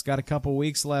playoffs. Got a couple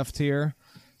weeks left here.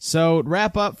 So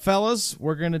wrap up, fellas.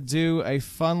 We're going to do a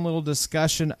fun little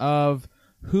discussion of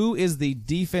who is the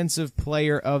defensive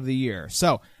player of the year.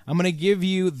 So I'm going to give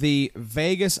you the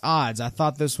Vegas odds. I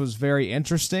thought this was very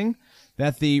interesting.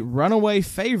 that the runaway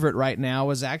favorite right now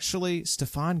is actually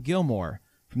Stephon Gilmore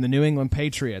from the New England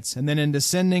Patriots. And then in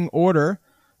descending order,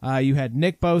 you had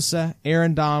Nick Bosa,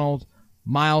 Aaron Donald,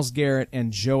 Myles Garrett,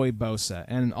 and Joey Bosa.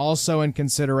 And also in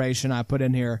consideration, I put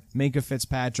in here Minkah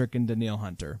Fitzpatrick and Danielle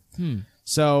Hunter.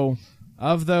 So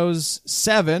of those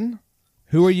 7,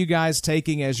 who are you guys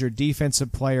taking as your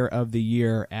defensive player of the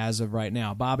year as of right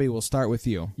now? Bobby, we'll start with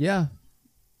you. Yeah.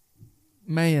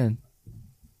 Man.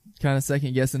 Kind of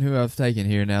second guessing who I've taken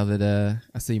here now that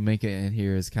I see Minkah in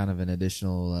here as kind of an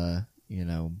additional,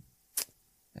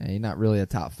 not really a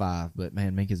top 5, but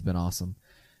man, Minkah's been awesome.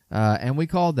 And we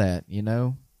called that,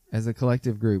 as a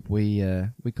collective group, we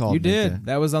called. You Minkah. did.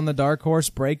 That was on the Dark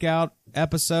Horse breakout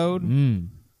episode.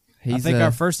 I think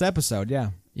our first episode.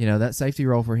 Yeah. That safety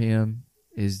role for him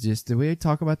is just. Did we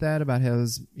talk about that? About how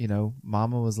his,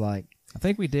 mama was like. I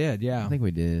think we did. Yeah. I think we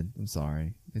did. I'm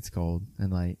sorry. It's cold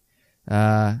and late.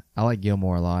 I like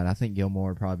Gilmore a lot. I think Gilmore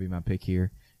would probably be my pick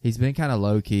here. He's been kind of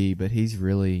low key, but he's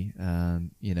really,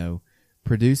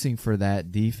 producing for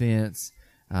that defense.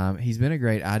 He's been a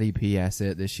great IDP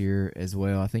asset this year as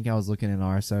well. I think I was looking at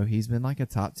RSO. He's been like a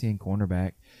top 10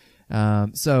 cornerback.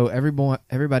 So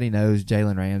everybody knows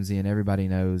Jalen Ramsey, and everybody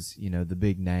knows, the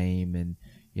big name and,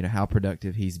 how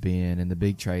productive he's been and the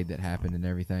big trade that happened and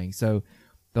everything. So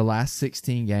the last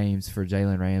 16 games for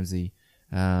Jalen Ramsey,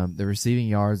 the receiving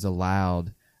yards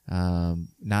allowed,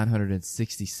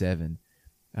 967.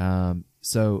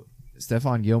 So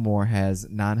Stephon Gilmore has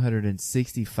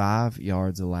 965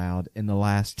 yards allowed in the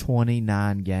last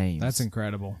 29 games. That's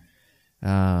incredible.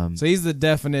 So he's the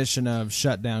definition of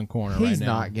shutdown corner right now. He's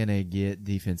not going to get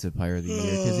Defensive Player of the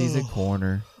Year because he's a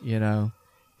corner,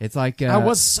 It's like I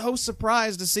was so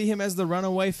surprised to see him as the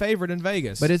runaway favorite in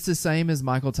Vegas. But it's the same as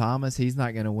Michael Thomas. He's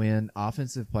not going to win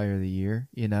Offensive Player of the Year.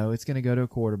 It's going to go to a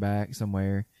quarterback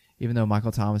somewhere, even though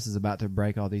Michael Thomas is about to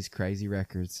break all these crazy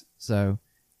records. So...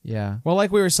 yeah. Well,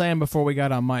 like we were saying before we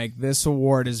got on mic, this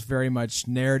award is very much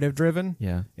narrative driven.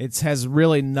 Yeah. It has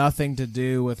really nothing to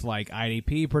do with like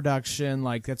IDP production.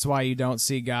 Like that's why you don't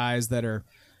see guys that are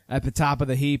at the top of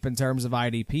the heap in terms of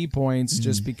IDP points,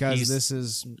 just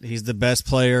because he's the best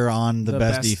player on the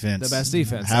best defense. The best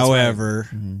defense. However,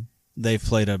 they've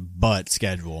played a butt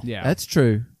schedule. Yeah. That's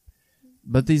true.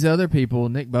 But these other people,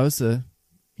 Nick Bosa,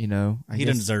 he doesn't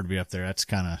deserve to be up there.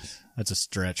 That's a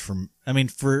stretch for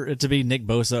it to be Nick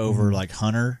Bosa over like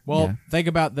Hunter. Well, think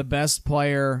about the best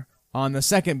player on the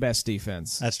second best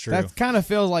defense. That's true. That kind of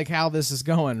feels like how this is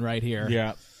going right here.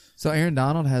 Yeah. So Aaron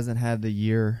Donald hasn't had the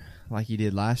year like he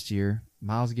did last year.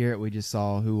 Myles Garrett, we just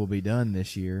saw who will be done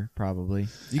this year, probably.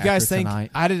 You guys think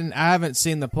tonight. I haven't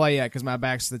seen the play yet because my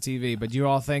back's to the TV, but you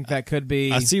all think that could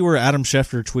be? I see where Adam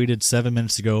Schefter tweeted 7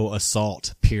 minutes ago,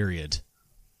 assault, period.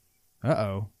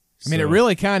 Uh-oh. It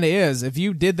really kind of is. If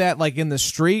you did that like in the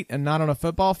street and not on a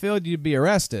football field, you'd be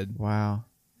arrested. Wow.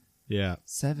 Yeah.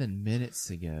 7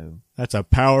 minutes ago. That's a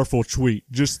powerful tweet.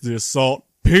 Just the assault,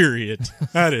 period.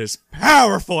 That is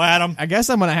powerful, Adam. I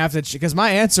guess I'm going to have to, because my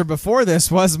answer before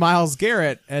this was Myles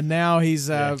Garrett, and now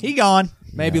he's he gone.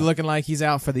 Maybe looking like he's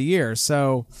out for the year.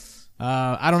 So,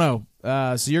 I don't know.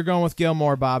 So you're going with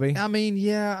Gilmore, Bobby? I'm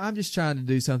just trying to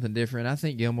do something different. I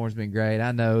think Gilmore's been great.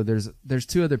 I know there's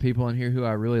 2 other people in here who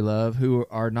I really love who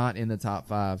are not in the top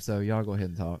 5. So y'all go ahead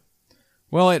and talk.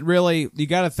 Well, you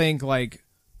got to think like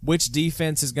which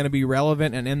defense is going to be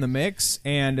relevant and in the mix.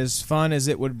 And as fun as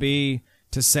it would be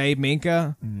to say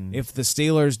Minkah, if the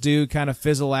Steelers do kind of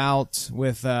fizzle out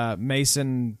with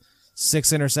Mason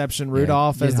 6-interception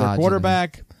Rudolph as their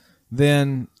quarterback,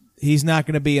 then he's not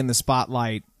going to be in the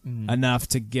spotlight enough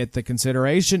to get the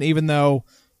consideration, even though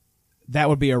that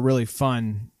would be a really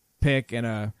fun pick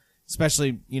and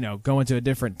especially, going to a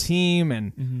different team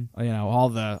and,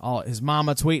 all his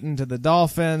mama tweeting to the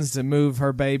Dolphins to move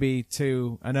her baby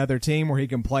to another team where he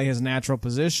can play his natural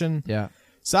position. Yeah.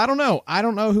 So I don't know. I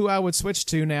don't know who I would switch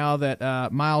to now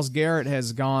that Myles Garrett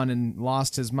has gone and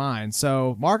lost his mind.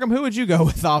 So, Markham, who would you go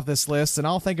with off this list? And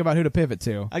I'll think about who to pivot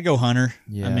to. I'd go Hunter.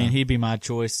 Yeah. He'd be my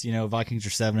choice. Vikings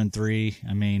are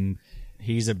 7-3.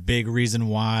 He's a big reason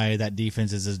why that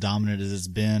defense is as dominant as it's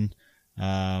been.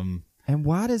 And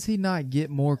why does he not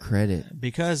get more credit?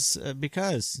 Because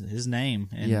his name.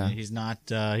 And he's not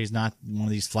one of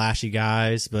these flashy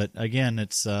guys. But again,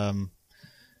 it's the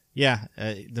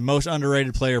most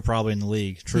underrated player probably in the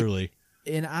league, truly.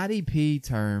 In IDP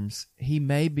terms, he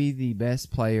may be the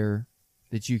best player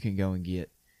that you can go and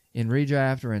get. In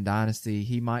redraft or in Dynasty,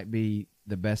 he might be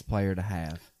the best player to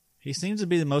have. He seems to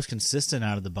be the most consistent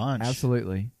out of the bunch.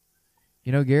 Absolutely.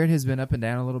 Garrett has been up and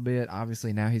down a little bit.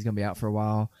 Obviously, now he's going to be out for a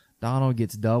while. Donald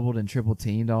gets doubled and triple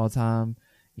teamed all the time.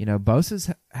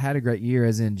 Bosa's had a great year,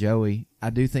 as in Joey. I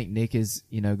do think Nick is,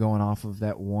 going off of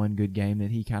that one good game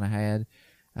that he kind of had.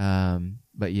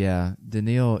 But yeah,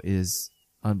 Daniil is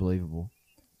unbelievable.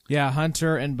 Yeah,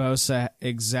 Hunter and Bosa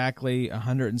exactly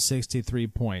 163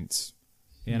 points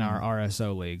in our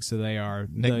RSO league. So they are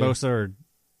Nick Bosa or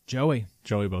Joey.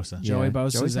 Joey Bosa. Joey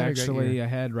Bosa Joey's is had a great actually year.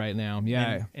 ahead right now.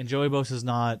 Yeah. And Joey Bosa's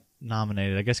not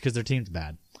nominated, I guess, because their team's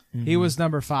bad. He was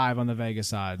number 5 on the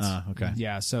Vegas odds. Okay.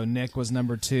 Yeah, so Nick was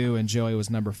number 2 and Joey was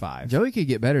number 5. Joey could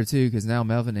get better too, because now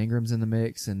Melvin Ingram's in the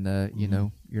mix, and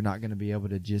you're not going to be able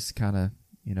to just kind of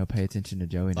pay attention to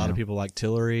Joey. A lot of people like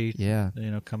Tillery. Yeah.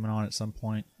 Coming on at some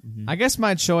point. I guess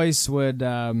my choice would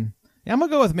I'm gonna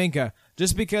go with Minka,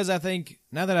 just because I think,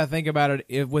 now that I think about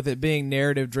it, with it being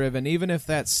narrative driven, even if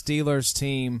that Steelers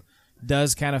team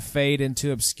does kind of fade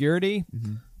into obscurity,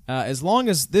 as long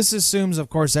as this assumes, of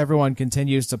course, everyone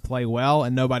continues to play well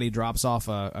and nobody drops off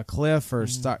a cliff or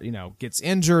gets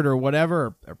injured or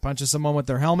whatever, or punches someone with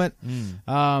their helmet,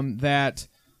 that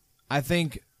I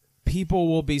think people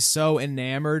will be so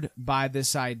enamored by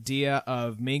this idea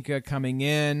of Minka coming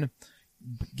in,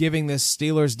 giving this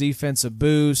Steelers defense a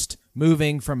boost,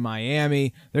 moving from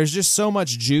Miami. There's just so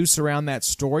much juice around that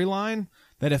storyline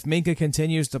that if Minka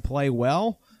continues to play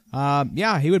well,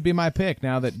 he would be my pick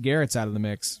now that Garrett's out of the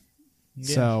mix.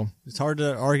 Yeah. So it's hard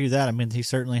to argue that. I mean, he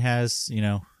certainly has,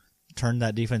 turned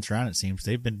that defense around, it seems.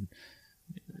 They've been,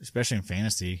 especially in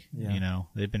fantasy,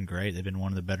 they've been great. They've been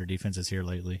one of the better defenses here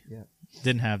lately. Yeah.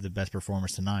 Didn't have the best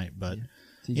performance tonight, but,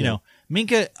 TJ.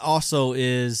 Minka also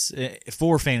is,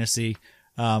 for fantasy,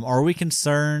 are we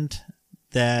concerned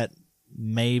that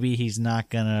maybe he's not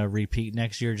going to repeat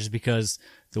next year just because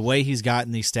the way he's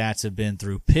gotten these stats have been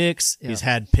through picks? Yeah. He's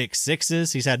had pick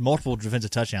sixes. He's had multiple defensive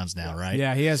touchdowns now, right?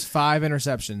 yeah, he has 5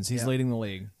 interceptions. He's leading the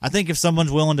league. I think if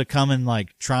someone's willing to come and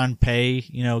try and pay,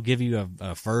 give you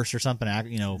a first or something,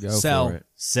 Go Sell. for it.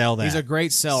 sell that. He's a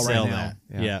great sell right now.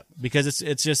 That. Yeah. Because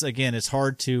it's just, again, it's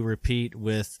hard to repeat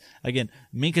with, again,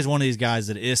 Minka's one of these guys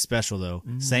that is special though.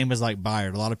 Same as like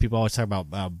Byard. A lot of people always talk about,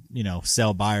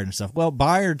 sell Byard and stuff. Well,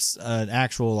 Byard's an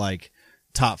actual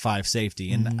top 5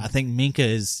 safety. And I think Minka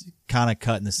is kind of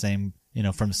cut in the same,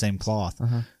 from the same cloth.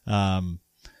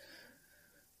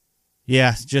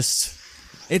 Just.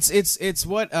 It's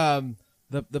what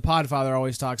the Podfather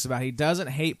always talks about. He doesn't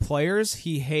hate players.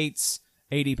 He hates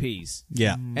ADPs.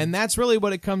 Yeah. And that's really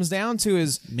what it comes down to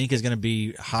is Minka's going to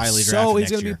be highly drafted so he's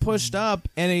next going to year. be pushed up,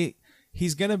 and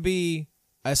he's going to be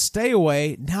a stay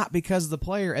away, not because of the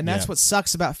player. And that's what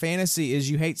sucks about fantasy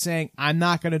is you hate saying, I'm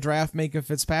not going to draft Minka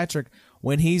Fitzpatrick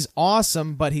when he's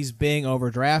awesome, but he's being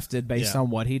overdrafted based on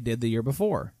what he did the year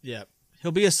before. Yeah.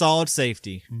 He'll be a solid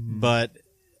safety, but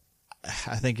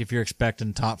I think if you're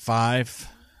expecting top 5,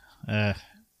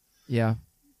 Yeah.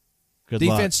 good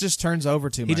Defense luck. just turns over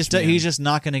too much. He's just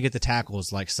not going to get the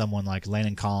tackles like someone like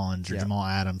Landon Collins or Jamal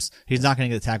Adams. He's not going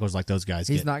to get the tackles like those guys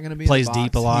He's get. not going to be plays in the box.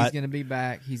 deep a lot. He's going to be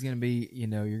back. He's going to be, you're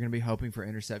going to be hoping for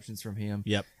interceptions from him.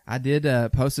 Yep. I did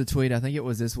post a tweet, I think it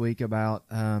was this week, about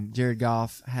Jared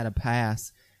Goff had a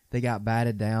pass. They got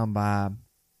batted down by,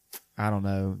 I don't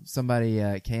know,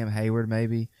 somebody, Cam Hayward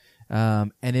maybe.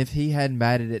 And if he hadn't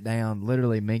batted it down,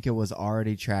 literally Minka was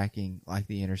already tracking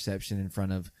the interception in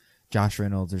front of Josh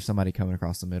Reynolds or somebody coming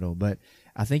across the middle. But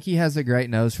I think he has a great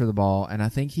nose for the ball, and I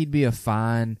think he'd be a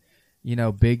fine,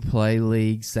 big play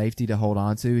league safety to hold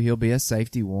on to. He'll be a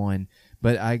safety 1.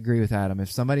 But I agree with Adam. If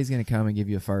somebody's going to come and give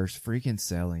you a first, freaking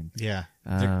sell him. Yeah.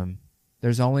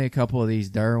 There's only a couple of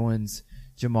these Derwins,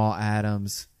 Jamal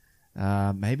Adams,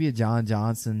 maybe a John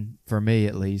Johnson, for me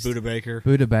at least. Buda Baker.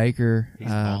 He's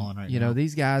balling right now.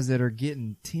 These guys that are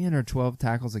getting 10 or 12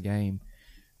 tackles a game,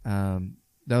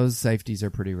 those safeties are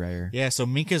pretty rare. Yeah, so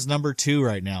Minka's number 2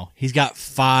 right now. He's got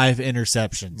 5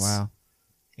 interceptions. Wow.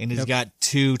 And he's got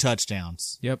 2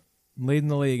 touchdowns. Yep. Leading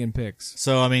the league in picks.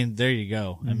 So, I mean, there you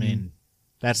go. I mean,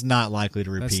 that's not likely to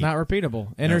repeat. That's not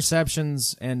repeatable.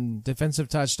 Interceptions and defensive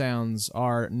touchdowns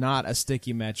are not a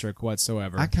sticky metric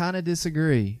whatsoever. I kind of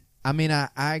disagree. I mean, I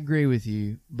agree with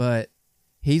you, but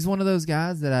he's one of those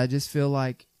guys that I just feel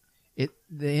like the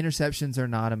interceptions are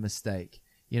not a mistake.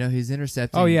 He's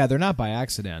intercepting. Oh, yeah, they're not by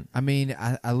accident. I mean,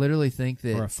 I literally think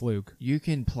that or a fluke. You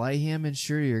can play him, and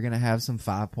sure, you're going to have some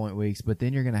 5-point weeks, but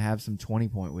then you're going to have some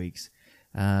 20-point weeks.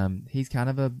 He's kind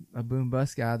of a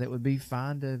boom-bust guy that would be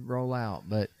fine to roll out,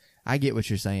 but I get what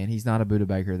you're saying. He's not a Buda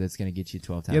Baker that's going to get you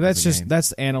 12 tackles a game.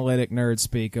 That's analytic nerd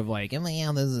speak of this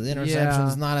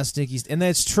interception's not a sticky, and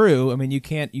that's true. I mean, you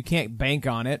can't bank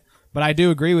on it, but I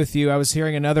do agree with you. I was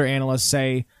hearing another analyst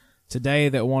say today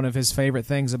that one of his favorite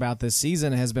things about this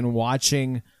season has been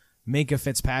watching Minka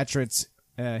Fitzpatrick's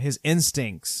his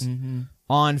instincts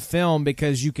on film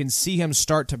because you can see him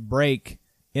start to break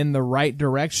in the right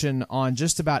direction on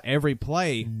just about every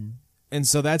play. And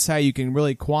so that's how you can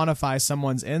really quantify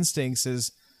someone's instincts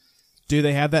is, do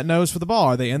they have that nose for the ball?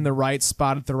 Are they in the right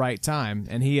spot at the right time?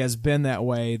 And he has been that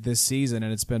way this season,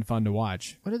 and it's been fun to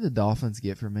watch. What did the Dolphins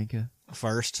get for Minka?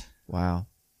 First. Wow.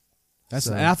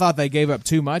 And I thought they gave up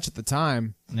too much at the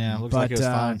time. Yeah, looks like it was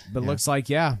fine. But looks like,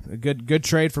 a good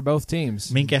trade for both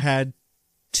teams. Minka had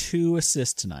 2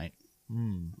 assists tonight.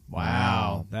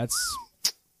 Wow.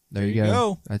 There you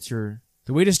go. That's your...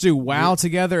 Did we just do wow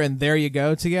together and there you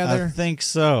go together? I think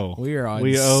so. We are on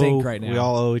sync right now. We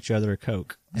all owe each other a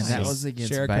Coke. And that was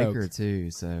against Share Baker, Coke.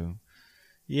 too, so...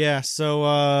 Yeah,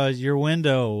 so your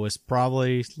window was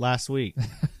probably last week.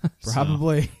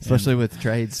 Probably. Especially with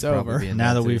trades. over.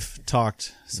 Now that we've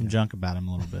talked some junk about him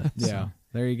a little bit. Yeah,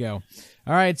 there you go.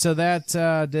 All right, so that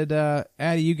did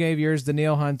Addie, you gave yours to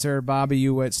Neil Hunter, Bobby,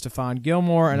 you went Stephon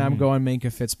Gilmore, and I'm going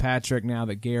Minka Fitzpatrick now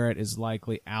that Garrett is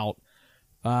likely out.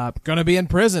 Going to be in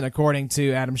prison, according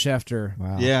to Adam Schefter.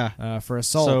 Wow. Yeah. For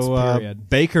assaults, period.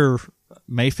 Baker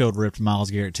Mayfield ripped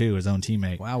Myles Garrett, too, his own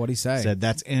teammate. Wow, what'd he say? Said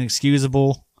that's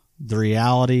inexcusable. The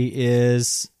reality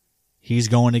is he's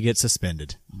going to get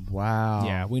suspended. Wow.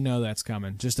 Yeah, we know that's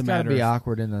coming. Just a It's got matter to be of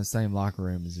awkward in the same locker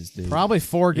room as this dude. probably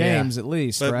 4 games at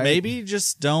least, But right? maybe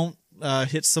just don't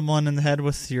hit someone in the head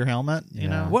with your helmet, you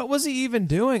know? What was he even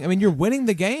doing? I mean, you're winning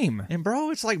the game. And, bro,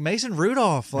 it's like Mason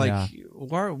Rudolph. Like,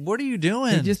 what are you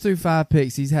doing? He just threw 5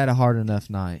 picks. He's had a hard enough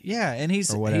night. Yeah, and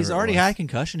he's Or whatever it already was. had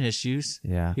concussion issues.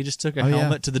 Yeah. He just took a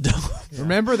helmet to the dome.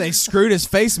 Remember, they screwed his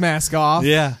face mask off.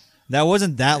 Yeah. That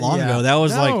wasn't that long Yeah. ago. That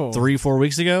was No. like 3-4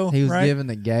 weeks ago. He was right? given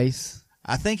the Gase.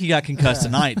 I think he got concussed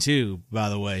tonight, too, by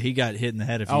the way. He got hit in the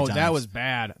head a few times. Oh, that was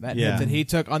bad. That Yeah. hit that he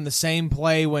took on the same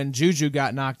play when Juju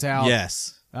got knocked out.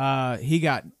 Yes. He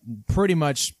got pretty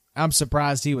much, I'm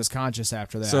surprised he was conscious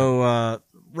after that. So,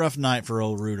 rough night for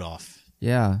old Rudolph.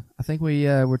 Yeah. I think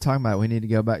we're talking about we need to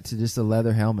go back to just the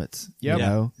leather helmets. Yep. You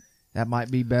know? That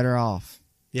might be better off.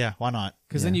 Yeah, why not?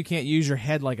 Because then you can't use your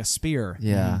head like a spear.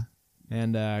 Yeah.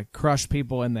 And crush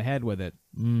people in the head with it.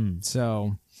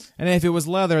 So, and if it was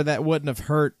leather, that wouldn't have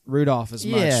hurt Rudolph as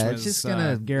much. Yeah, as, it's just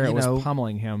gonna, Garrett you know, was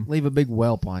pummeling him. Leave a big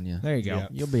whelp on you. There you go. Yeah.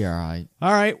 You'll be all right.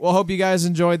 All right. Well, hope you guys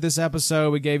enjoyed this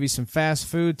episode. We gave you some fast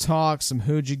food talk, some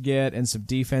who'd you get, and some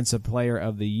defensive player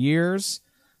of the years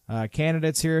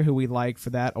candidates here who we like for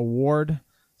that award.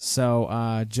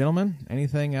 So, gentlemen,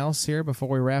 anything else here before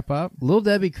we wrap up? Little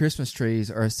Debbie Christmas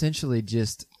trees are essentially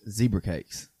just zebra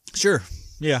cakes. Sure.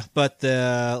 Yeah, but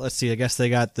let's see. I guess they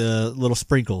got the little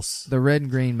sprinkles. The red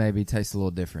and green maybe taste a little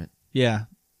different. Yeah.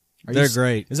 Are They're you-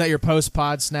 great. Is that your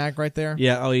post-pod snack right there?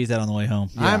 Yeah, I'll eat that on the way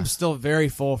home. I'm still very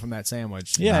full from that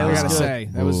sandwich. Yeah, it I was gotta good. say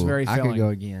that was Ooh, very I filling. could go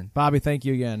again. Bobby, thank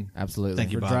you again Absolutely.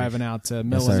 Thank you, for Bobby. driving out to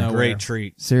middle of sir. nowhere. Great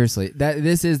treat. Seriously,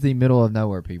 this is the middle of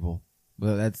nowhere, people.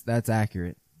 Well, that's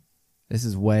accurate. This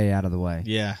is way out of the way.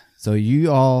 Yeah. So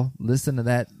you all listen to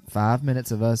that 5 minutes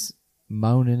of us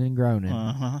moaning and groaning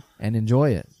and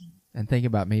enjoy it, and think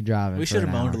about me driving. We for should have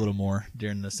an moaned hour. a little more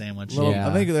during the sandwich. Yeah.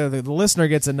 I think the listener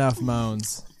gets enough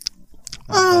moans.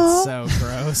 Oh, that's so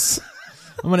gross.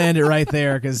 I'm going to end it right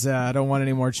there because I don't want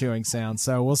any more chewing sounds.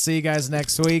 So we'll see you guys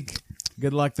next week.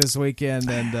 Good luck this weekend,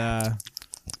 and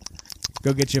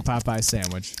go get you a Popeye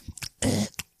sandwich.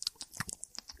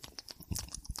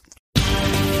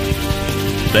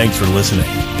 Thanks for listening.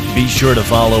 Be sure to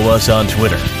follow us on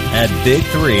Twitter at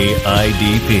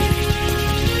Big3IDP.